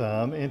finger and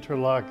thumb,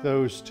 interlock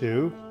those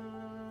two.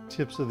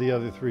 Tips of the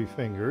other 3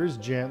 fingers,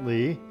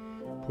 gently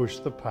push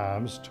the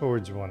palms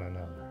towards one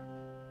another.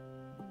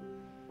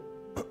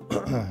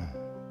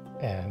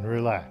 And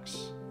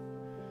relax.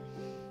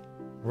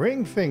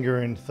 Ring finger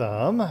and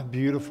thumb,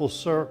 beautiful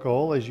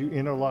circle as you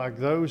interlock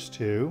those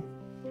two.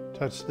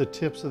 Touch the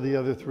tips of the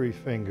other 3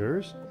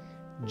 fingers.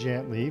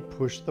 Gently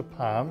push the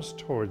palms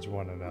towards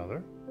one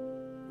another.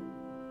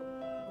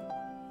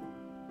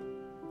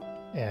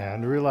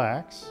 And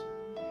relax.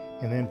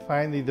 And then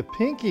finally the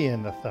pinky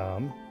and the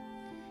thumb.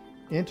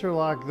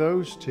 Interlock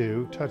those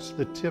two, touch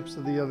the tips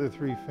of the other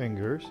 3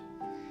 fingers,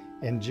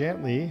 and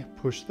gently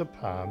push the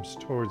palms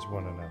towards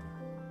one another.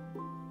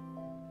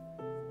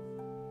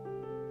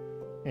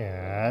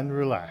 And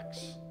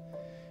relax.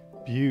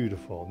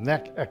 Beautiful.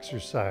 Neck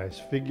exercise,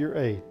 figure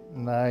 8.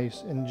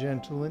 Nice and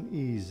gentle and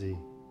easy.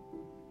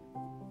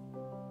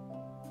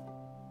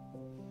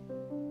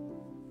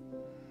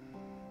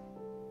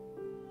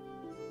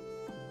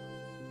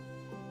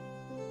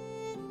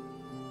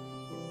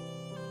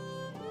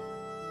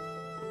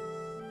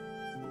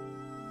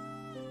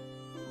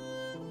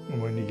 And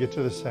when you get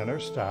to the center,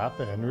 stop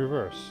and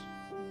reverse.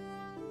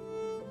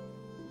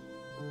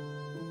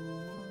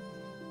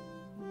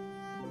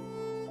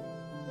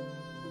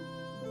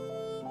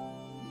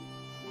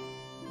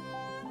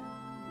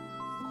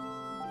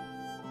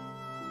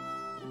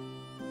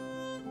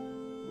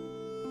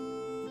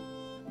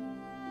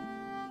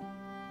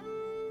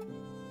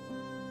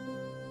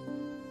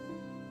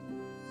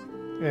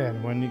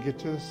 And when you get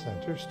to the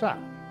center, stop.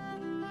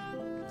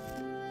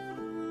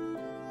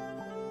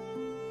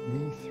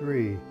 Knee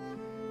 3.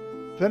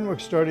 Fenwick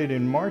started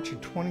in March of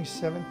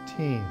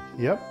 2017.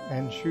 Yep,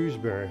 and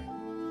Shrewsbury.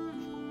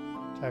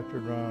 Typed it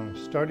wrong.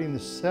 Starting the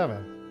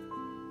 7th.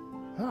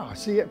 Oh,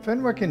 see, at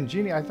Fenwick and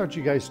Jeannie, I thought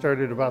you guys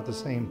started about the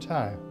same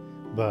time.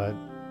 But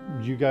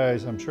you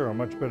guys, I'm sure, are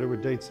much better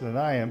with dates than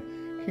I am.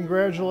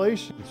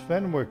 Congratulations,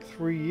 Fenwick,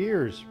 3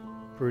 years.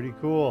 Pretty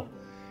cool.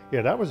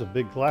 Yeah, that was a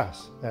big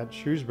class, that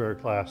Shrewsbury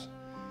class.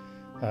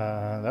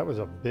 That was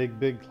a big,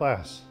 big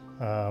class.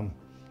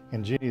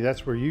 And Jeannie,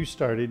 that's where you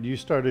started. You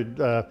started,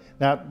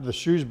 not the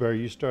Shrewsbury,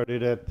 you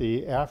started at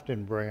the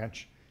Afton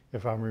branch,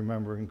 if I'm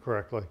remembering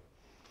correctly.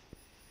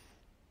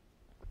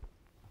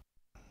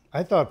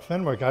 I thought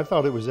Fenwick, I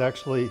thought it was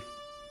actually,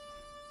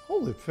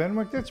 holy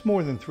Fenwick, that's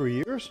more than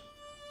 3 years.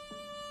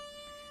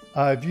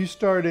 If you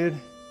started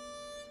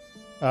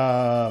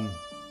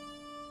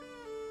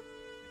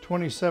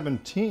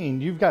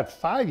 2017, you've got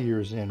 5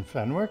 years in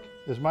Fenwick.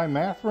 Is my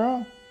math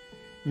wrong?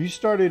 You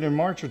started in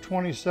March of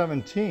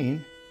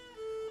 2017.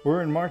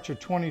 We're in March of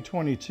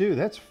 2022.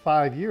 That's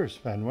 5 years,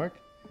 Fenwick.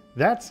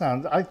 That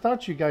sounds, I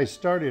thought you guys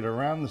started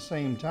around the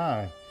same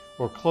time,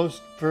 or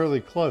close, fairly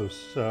close.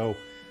 So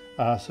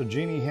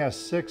Jeannie has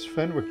 6.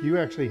 Fenwick, you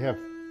actually have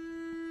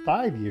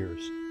 5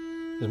 years.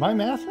 Is my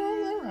math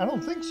wrong there? I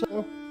don't think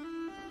so.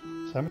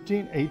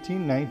 17,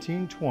 18,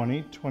 19,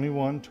 20,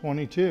 21,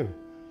 22.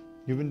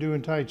 You've been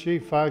doing Tai Chi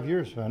 5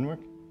 years, Fenwick.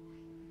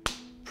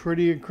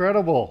 Pretty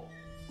incredible.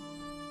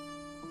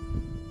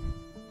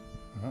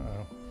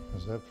 Uh-oh.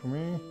 Is that for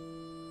me?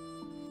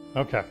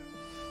 Okay.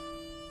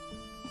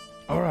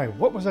 All right,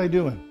 what was I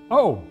doing?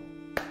 Oh,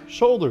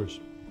 shoulders.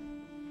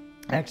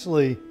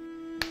 Actually,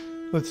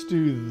 let's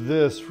do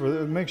this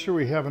for make sure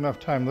we have enough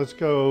time. Let's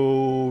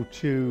go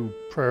to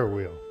prayer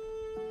wheel.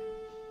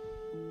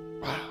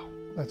 Wow,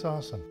 that's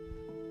awesome.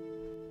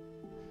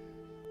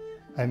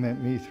 I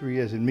meant me 3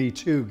 as in me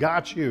 2.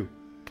 Got you.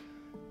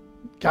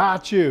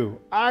 Got you.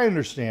 I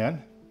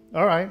understand.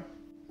 All right.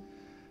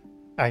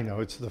 I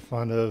know it's the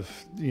fun of,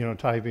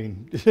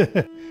 typing.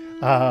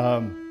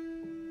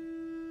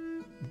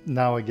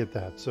 Now I get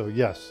that. So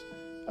yes.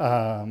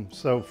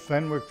 So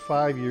Fenwick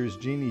 5 years,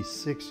 Jeannie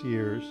 6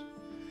 years.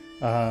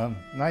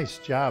 Nice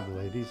job,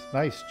 ladies.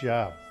 Nice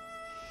job.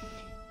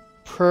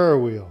 Prayer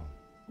wheel.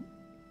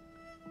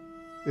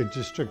 It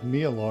just took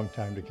me a long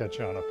time to catch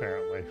on,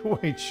 apparently.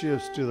 Weight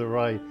shifts to the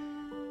right,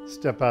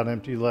 step out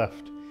empty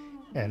left,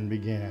 and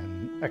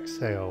begin.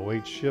 Exhale,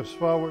 weight shifts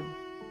forward.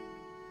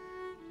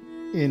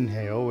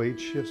 Inhale, weight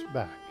shifts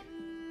back.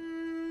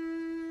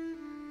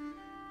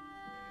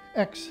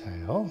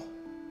 Exhale,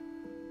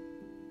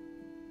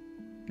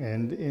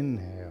 and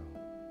inhale.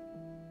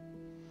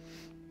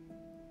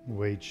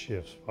 Weight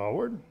shifts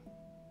forward,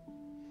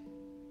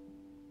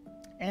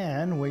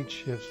 and weight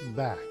shifts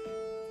back.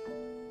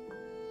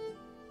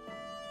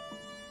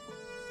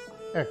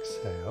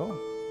 Exhale,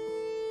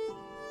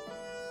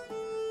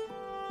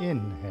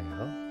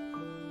 inhale,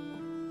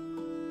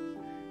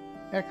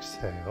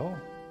 exhale,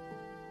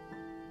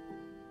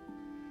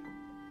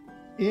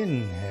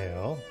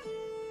 inhale.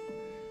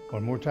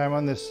 One more time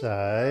on this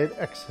side.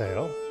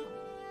 Exhale,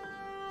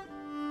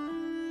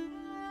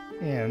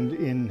 and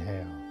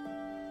inhale.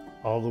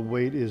 All the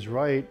weight is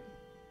right.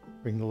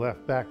 Bring the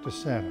left back to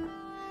center.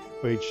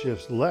 Weight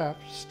shifts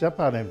left,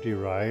 step out empty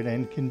right,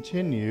 and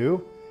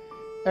continue.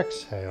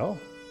 Exhale,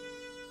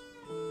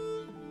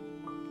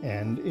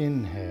 and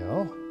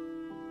inhale.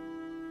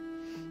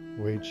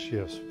 Weight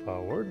shifts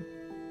forward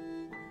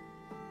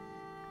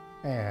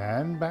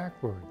and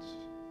backwards.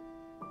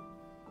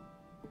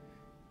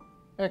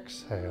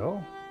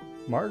 Exhale.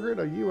 Margaret,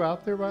 are you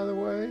out there, by the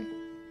way?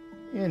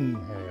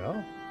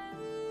 Inhale.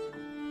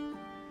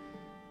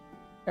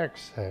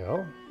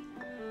 Exhale.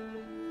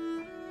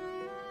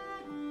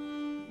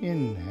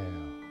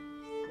 Inhale.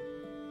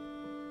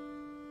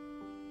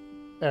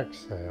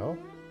 Exhale.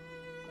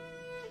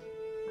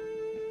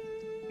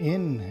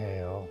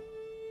 Inhale.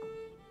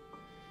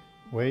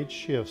 Weight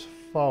shifts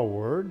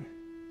forward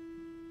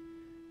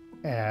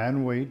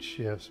and weight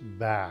shifts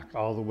back.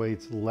 All the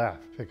weight's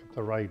left. Pick up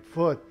the right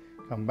foot,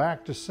 come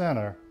back to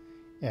center,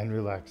 and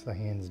relax the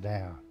hands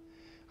down.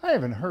 I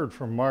haven't heard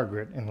from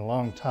Margaret in a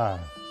long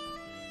time.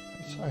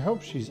 So I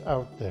hope she's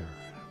out there.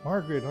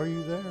 Margaret, are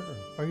you there?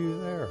 Are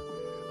you there?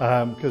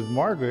 Because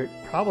Margaret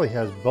probably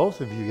has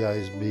both of you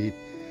guys beat.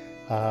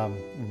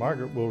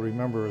 Margaret will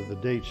remember the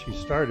date she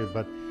started,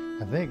 but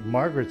I think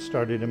Margaret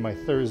started in my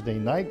Thursday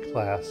night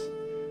class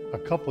a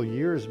couple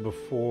years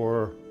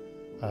before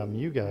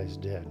you guys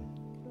did.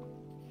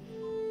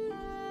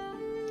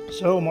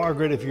 So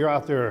Margaret, if you're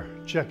out there,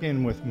 check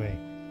in with me.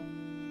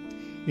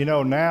 You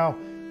know, now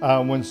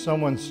when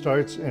someone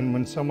starts and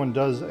when someone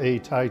does a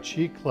Tai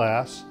Chi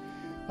class,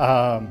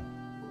 I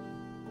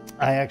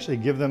actually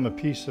give them a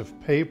piece of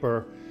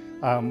paper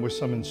with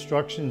some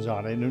instructions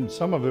on it. And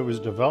some of it was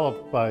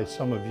developed by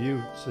some of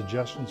you,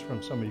 suggestions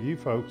from some of you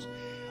folks.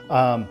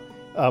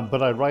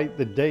 But I write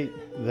the date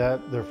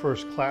that their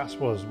first class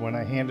was when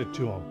I hand it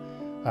to them.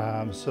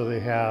 So they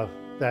have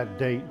that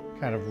date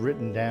kind of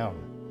written down,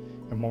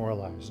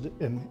 immortalized.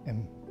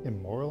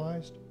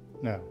 Immortalized?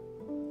 No.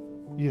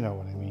 You know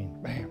what I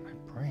mean. Man, my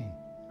brain.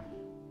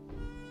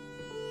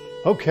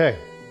 Okay.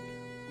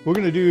 We're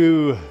going to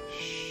do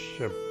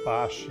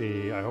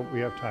Shibashi. I hope we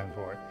have time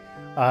for it.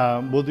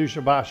 We'll do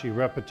Shibashi,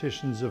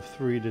 repetitions of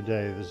 3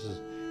 today. This is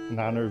in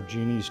honor of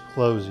Jeannie's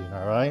closing,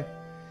 all right?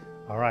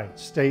 All right,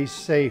 stay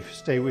safe.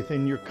 Stay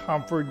within your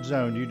comfort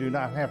zone. You do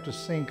not have to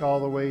sink all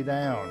the way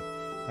down,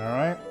 all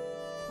right?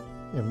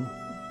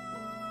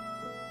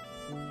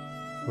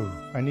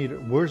 I need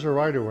it. Where's a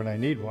writer when I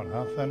need one,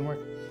 huh, Fenwick?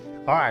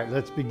 All right,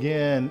 let's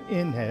begin.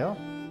 Inhale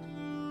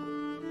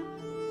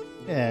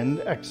and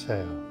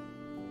exhale.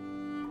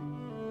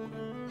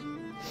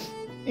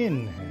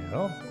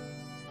 Inhale,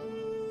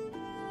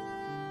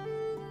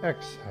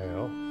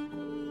 exhale,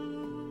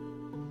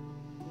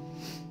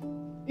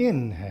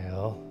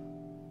 inhale,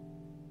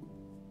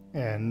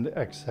 and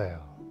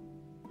exhale.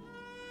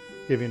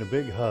 Giving a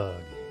big hug.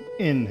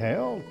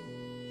 Inhale,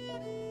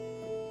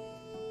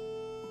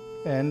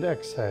 and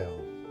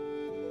exhale.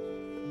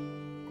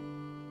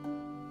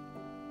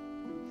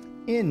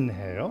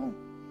 Inhale.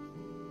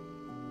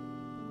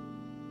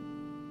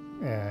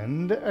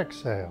 And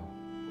exhale.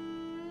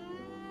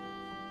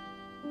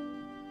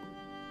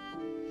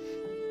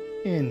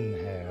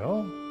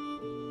 Inhale.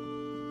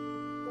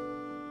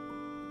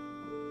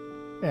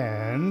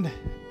 And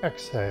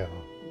exhale.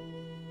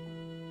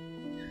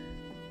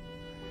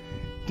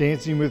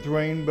 Dancing with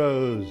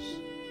rainbows.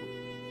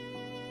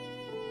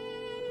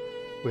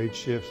 Weight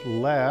shifts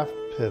left,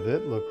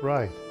 pivot, look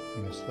right. I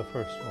missed the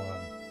first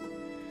one.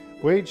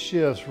 Weight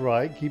shifts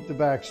right, keep the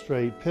back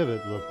straight,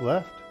 pivot, look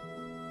left.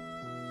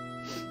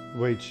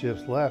 Weight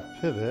shifts left,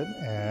 pivot,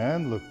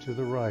 and look to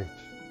the right.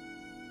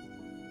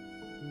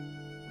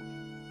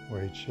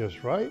 Weight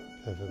shifts right,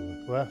 pivot,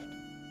 look left.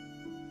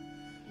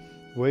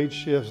 Weight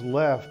shifts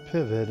left,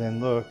 pivot, and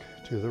look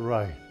to the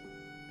right.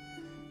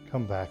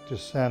 Come back to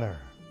center.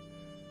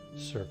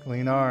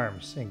 Circling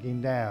arms,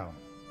 sinking down.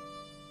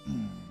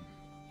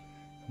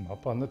 Come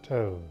up on the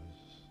toes.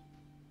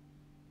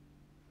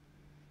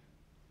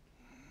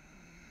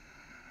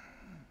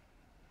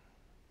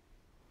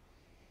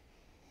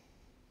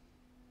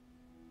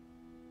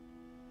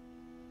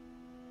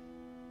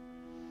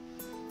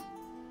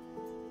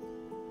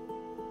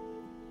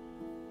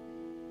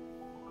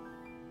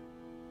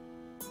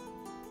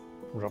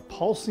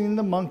 Repulsing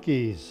the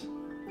monkeys.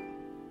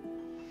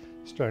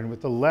 Starting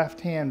with the left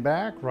hand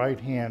back, right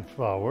hand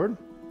forward.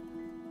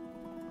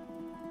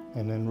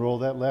 And then roll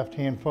that left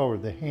hand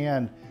forward. The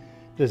hand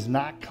does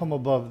not come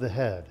above the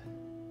head.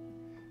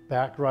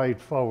 Back right,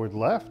 forward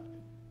left.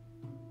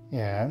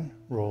 And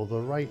roll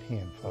the right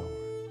hand forward.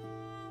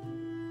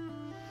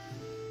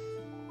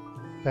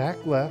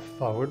 Back left,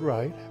 forward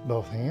right.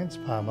 Both hands,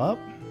 palm up.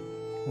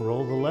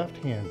 Roll the left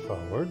hand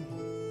forward.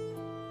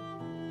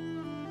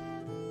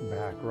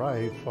 Back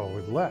right,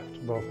 forward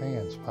left. Both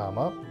hands, palm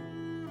up.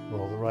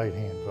 Roll the right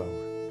hand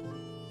forward.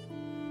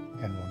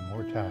 And one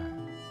more time.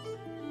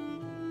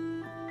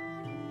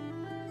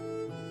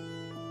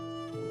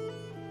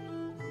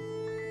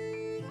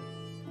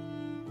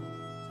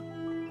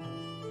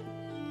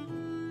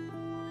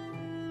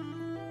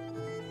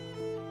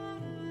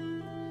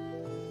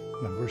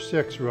 Number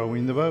 6,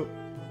 rowing the boat.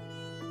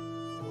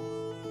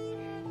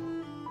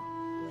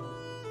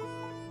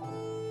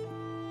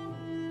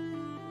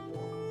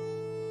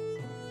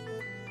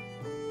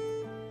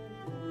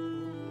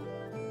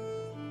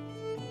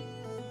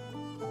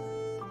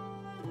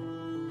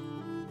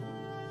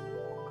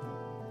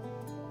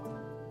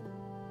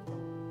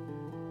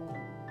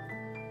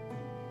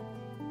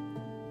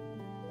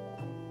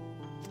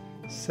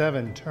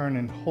 Seven, turn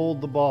and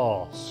hold the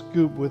ball.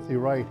 Scoop with the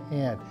right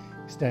hand,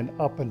 extend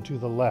up and to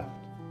the left.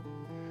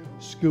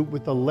 Scoop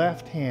with the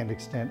left hand,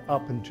 extend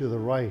up and to the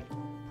right,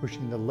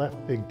 pushing the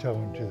left big toe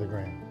into the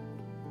ground.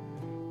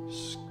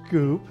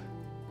 Scoop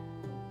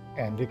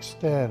and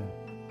extend.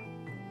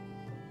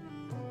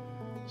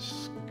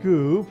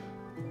 Scoop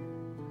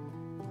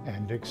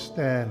and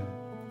extend.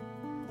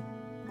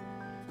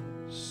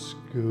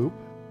 Scoop,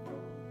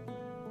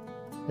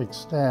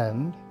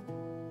 extend,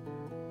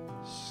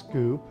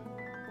 scoop,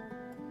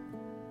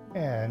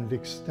 and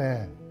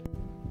extend.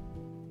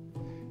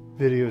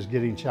 Video is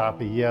getting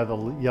choppy. Yeah,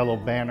 the yellow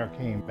banner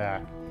came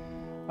back.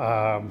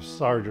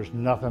 Sorry, there's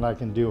nothing I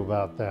can do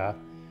about that.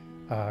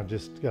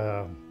 Just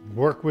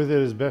work with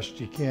it as best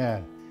you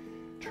can.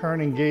 Turn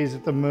and gaze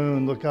at the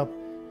moon. Look up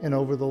and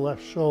over the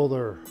left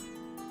shoulder.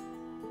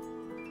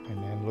 And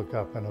then look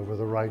up and over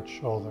the right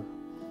shoulder.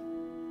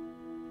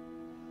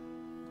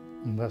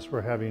 Unless we're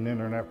having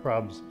internet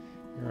problems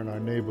here in our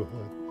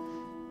neighborhood,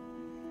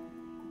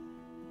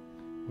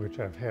 which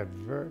I've had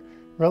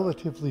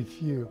relatively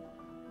few.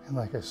 And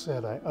like I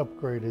said, I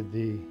upgraded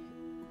the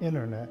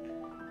internet,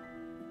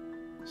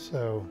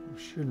 so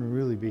shouldn't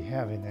really be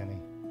having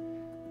any.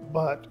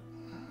 But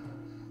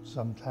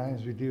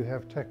sometimes we do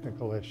have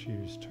technical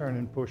issues. Turn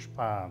and push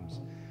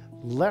palms.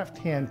 Left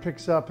hand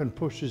picks up and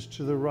pushes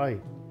to the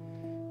right.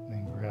 And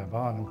then grab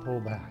on and pull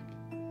back.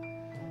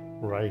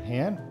 Right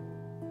hand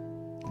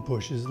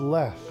pushes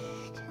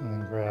left and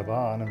then grab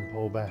on and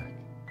pull back.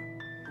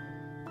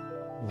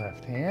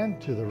 Left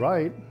hand to the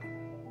right.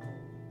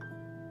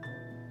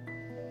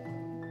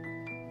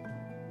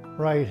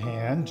 Right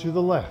hand to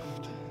the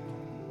left.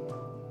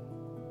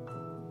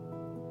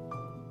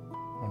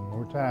 One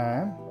more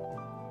time.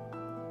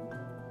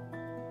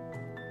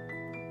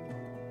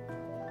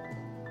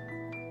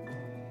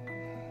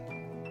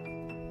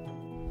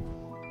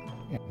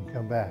 And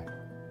come back.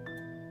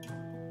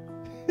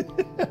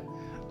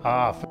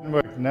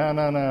 Footwork,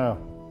 no.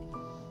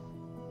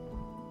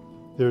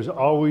 There's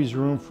always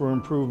room for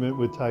improvement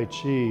with Tai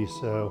Chi,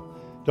 so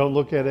don't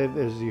look at it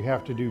as you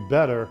have to do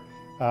better.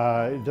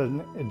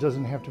 It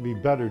doesn't have to be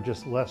better,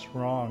 just less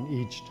wrong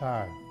each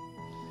time.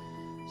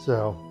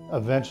 So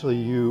eventually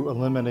you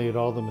eliminate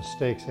all the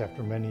mistakes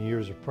after many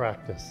years of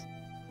practice.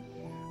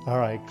 All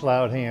right,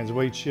 cloud hands,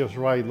 weight shifts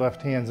right,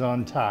 left hand's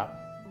on top.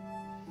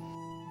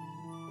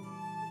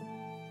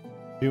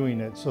 Doing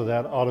it so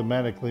that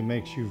automatically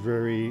makes you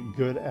very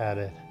good at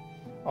it.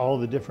 All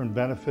the different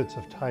benefits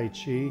of Tai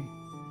Chi.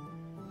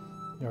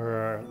 There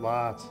are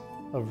lots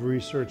of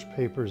research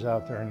papers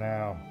out there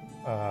now.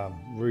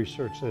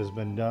 Research that has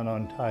been done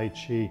on Tai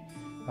Chi.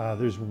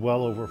 There's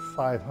well over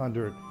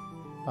 500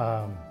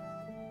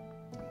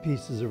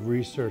 pieces of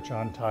research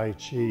on Tai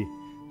Chi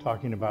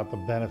talking about the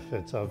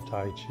benefits of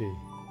Tai Chi.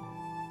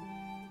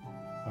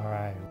 All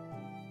right,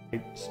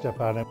 step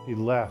out empty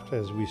left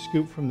as we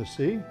scoop from the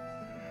sea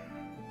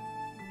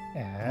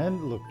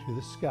and look to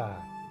the sky.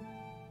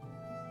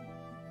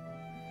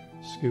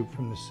 Scoop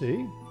from the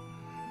sea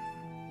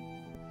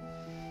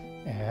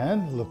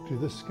and look to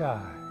the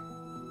sky.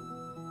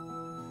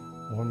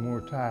 One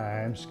more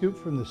time, scoop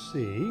from the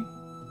sea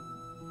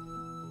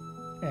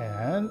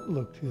and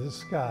look to the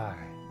sky.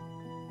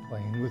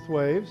 Playing with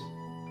waves,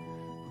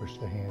 push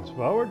the hands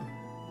forward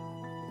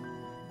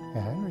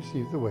and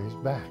receive the waves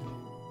back.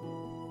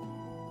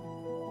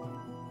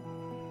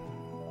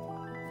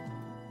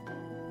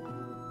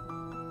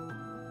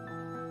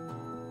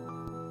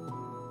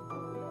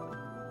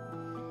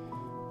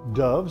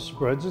 Dove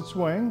spreads its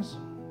wings.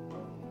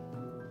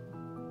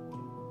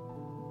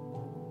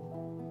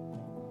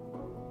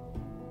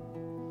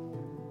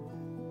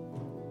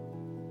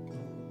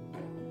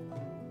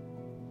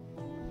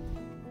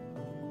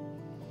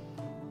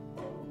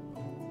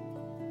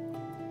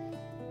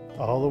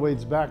 All the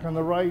weight's back on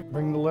the right.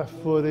 Bring the left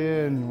foot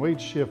in,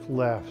 weight shift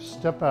left,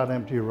 step out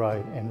empty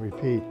right, and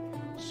repeat.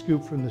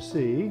 Scoop from the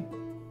sea,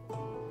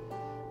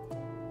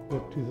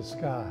 look to the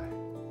sky.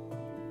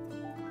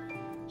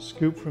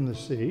 Scoop from the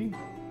sea,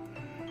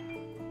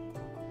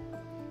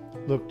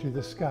 look to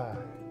the sky.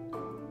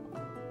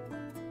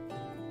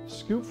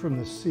 Scoop from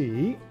the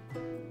sea,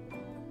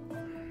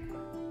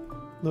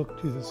 look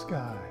to the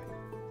sky.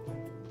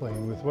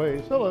 Playing with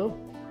waves. Hello.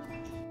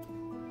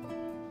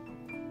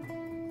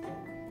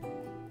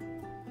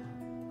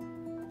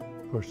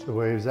 Push the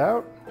waves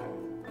out,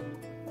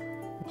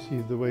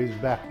 receive the waves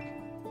back.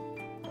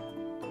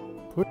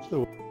 Push the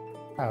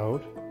waves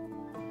out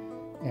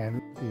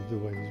and receive the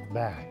waves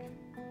back.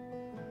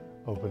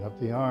 Open up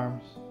the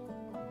arms,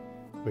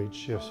 weight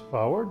shifts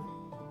forward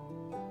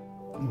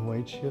and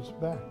weight shifts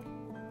back.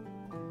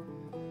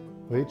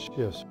 Weight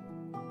shifts,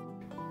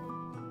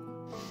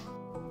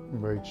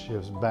 weight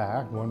shifts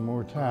back. One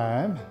more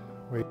time,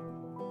 weight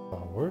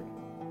forward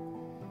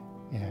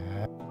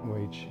and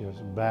weight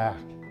shifts back.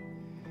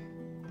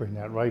 Bring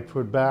that right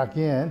foot back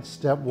in,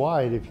 step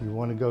wide. If you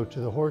want to go to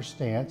the horse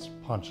stance,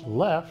 punch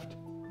left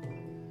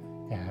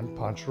and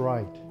punch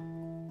right.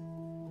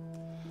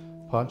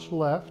 Punch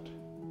left,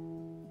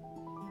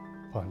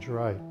 punch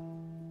right.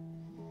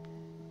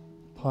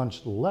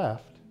 Punch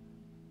left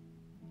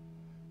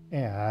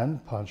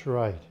and punch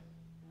right.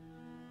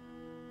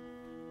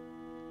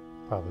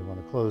 Probably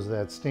want to close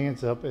that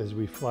stance up as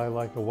we fly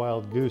like a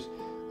wild goose.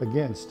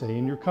 Again, stay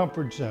in your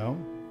comfort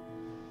zone.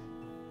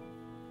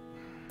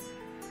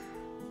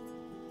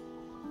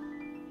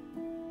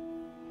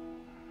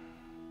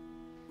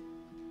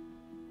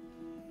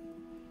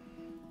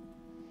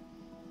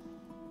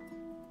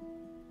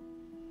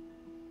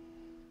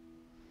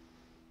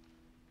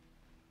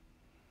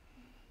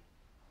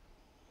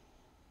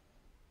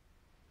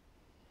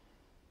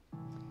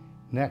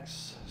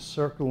 Next,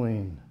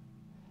 circling.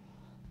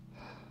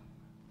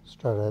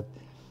 Start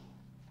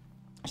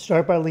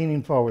by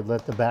leaning forward.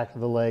 Let the back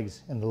of the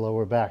legs and the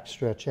lower back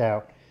stretch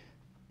out.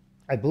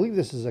 I believe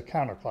this is a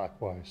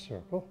counterclockwise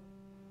circle.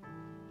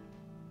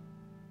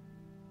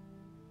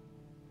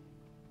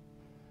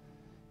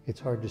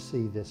 It's hard to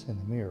see this in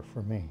the mirror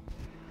for me.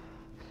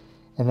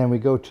 And then we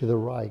go to the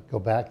right, go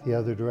back the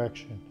other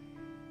direction.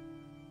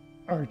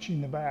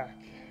 Arching the back,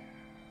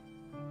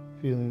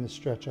 feeling the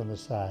stretch on the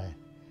side.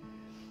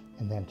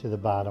 And then to the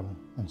bottom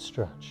and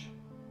stretch.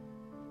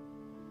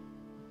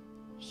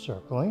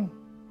 Circling.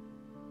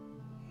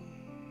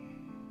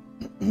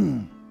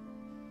 And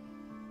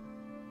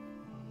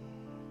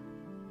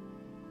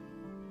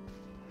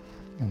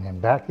then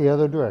back the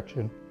other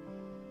direction.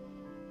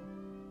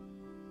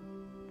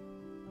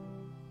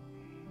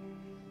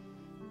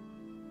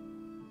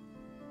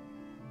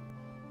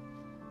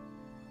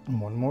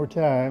 And one more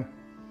time.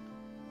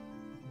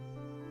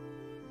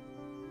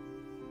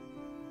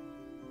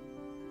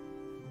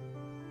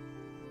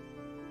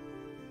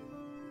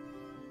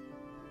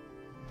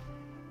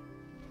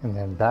 And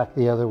then back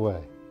the other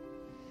way.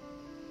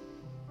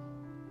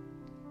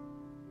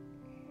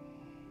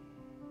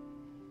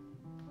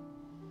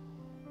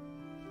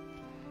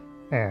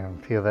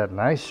 And feel that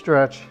nice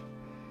stretch.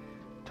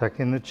 Tuck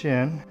in the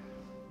chin.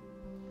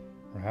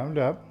 Round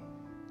up.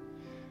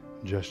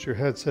 Adjust your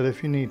headset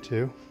if you need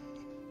to.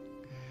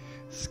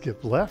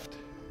 Skip left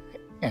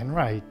and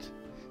right.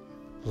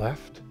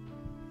 Left,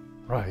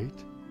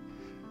 right,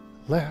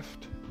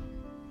 left,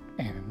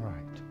 and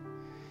right.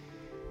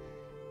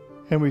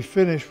 And we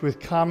finish with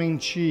calming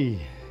chi.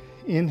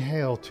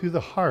 Inhale to the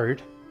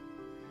heart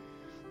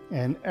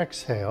and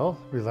exhale,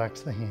 relax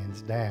the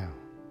hands down.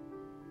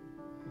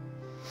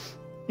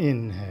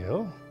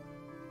 Inhale,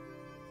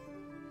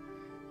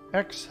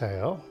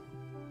 exhale,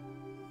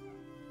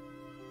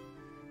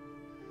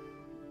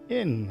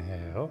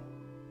 inhale,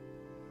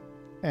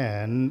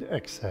 and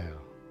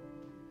exhale.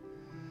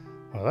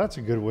 Well, that's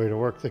a good way to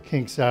work the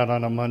kinks out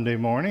on a Monday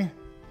morning.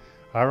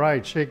 All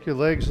right, shake your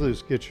legs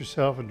loose. Get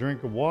yourself a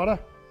drink of water.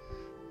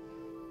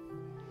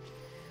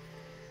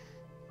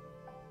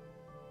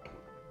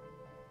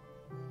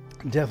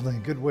 Definitely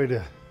a good way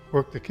to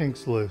work the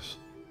kinks loose.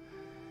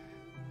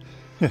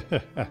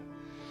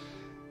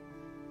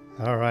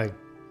 All right.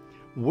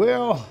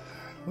 Well,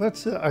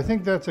 I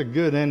think that's a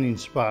good ending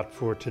spot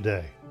for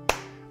today.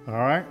 All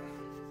right.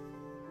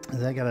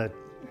 And I got to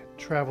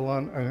travel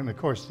on, and of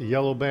course the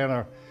yellow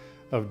banner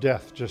of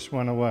death just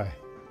went away,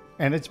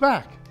 and it's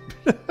back.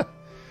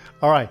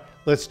 All right,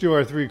 let's do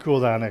our 3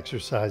 cool down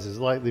exercises.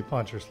 Lightly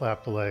punch or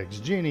slap the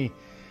legs. Jeannie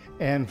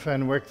and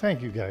Fenwick,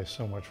 thank you guys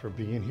so much for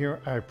being here.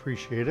 I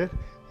appreciate it.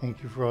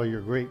 Thank you for all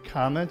your great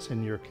comments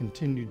and your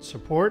continued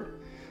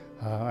support.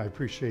 I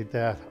appreciate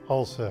that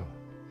also.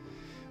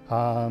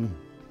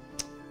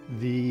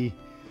 The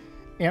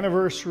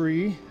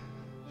anniversary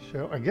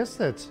show, I guess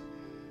that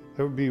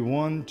would be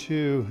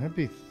that'd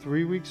be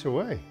 3 weeks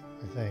away,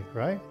 I think,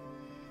 right?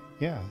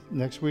 Yeah,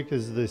 next week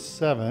is the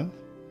 7th,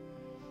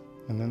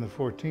 and then the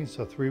 14th,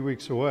 so 3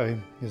 weeks away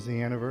is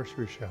the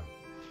anniversary show.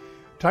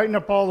 Tighten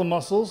up all the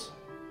muscles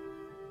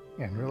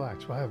and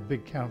relax. We'll have a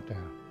big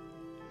countdown.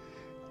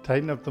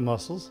 Tighten up the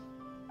muscles,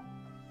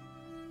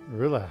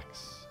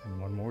 relax,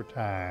 and one more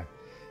time.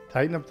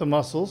 Tighten up the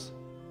muscles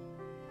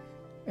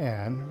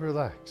and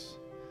relax.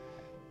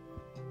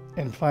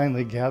 And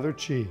finally, gather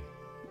chi.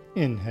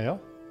 Inhale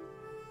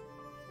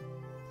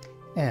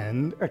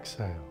and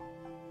exhale.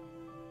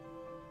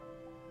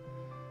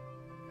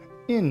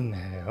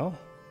 Inhale,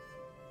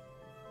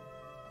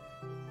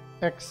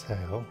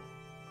 exhale,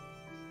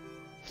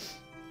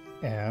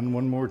 and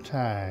one more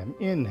time.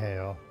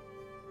 Inhale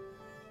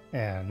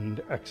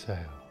and exhale.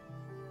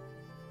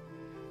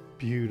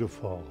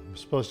 Beautiful. I'm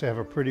supposed to have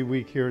a pretty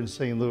week here in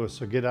St. Louis,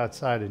 so get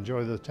outside,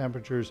 enjoy the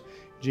temperatures.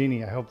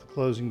 Jeannie, I hope the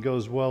closing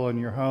goes well in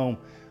your home.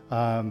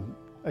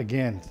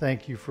 Again,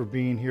 thank you for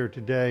being here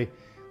today.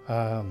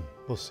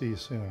 We'll see you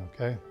soon,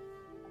 okay?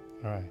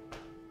 All right.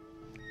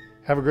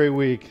 Have a great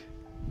week.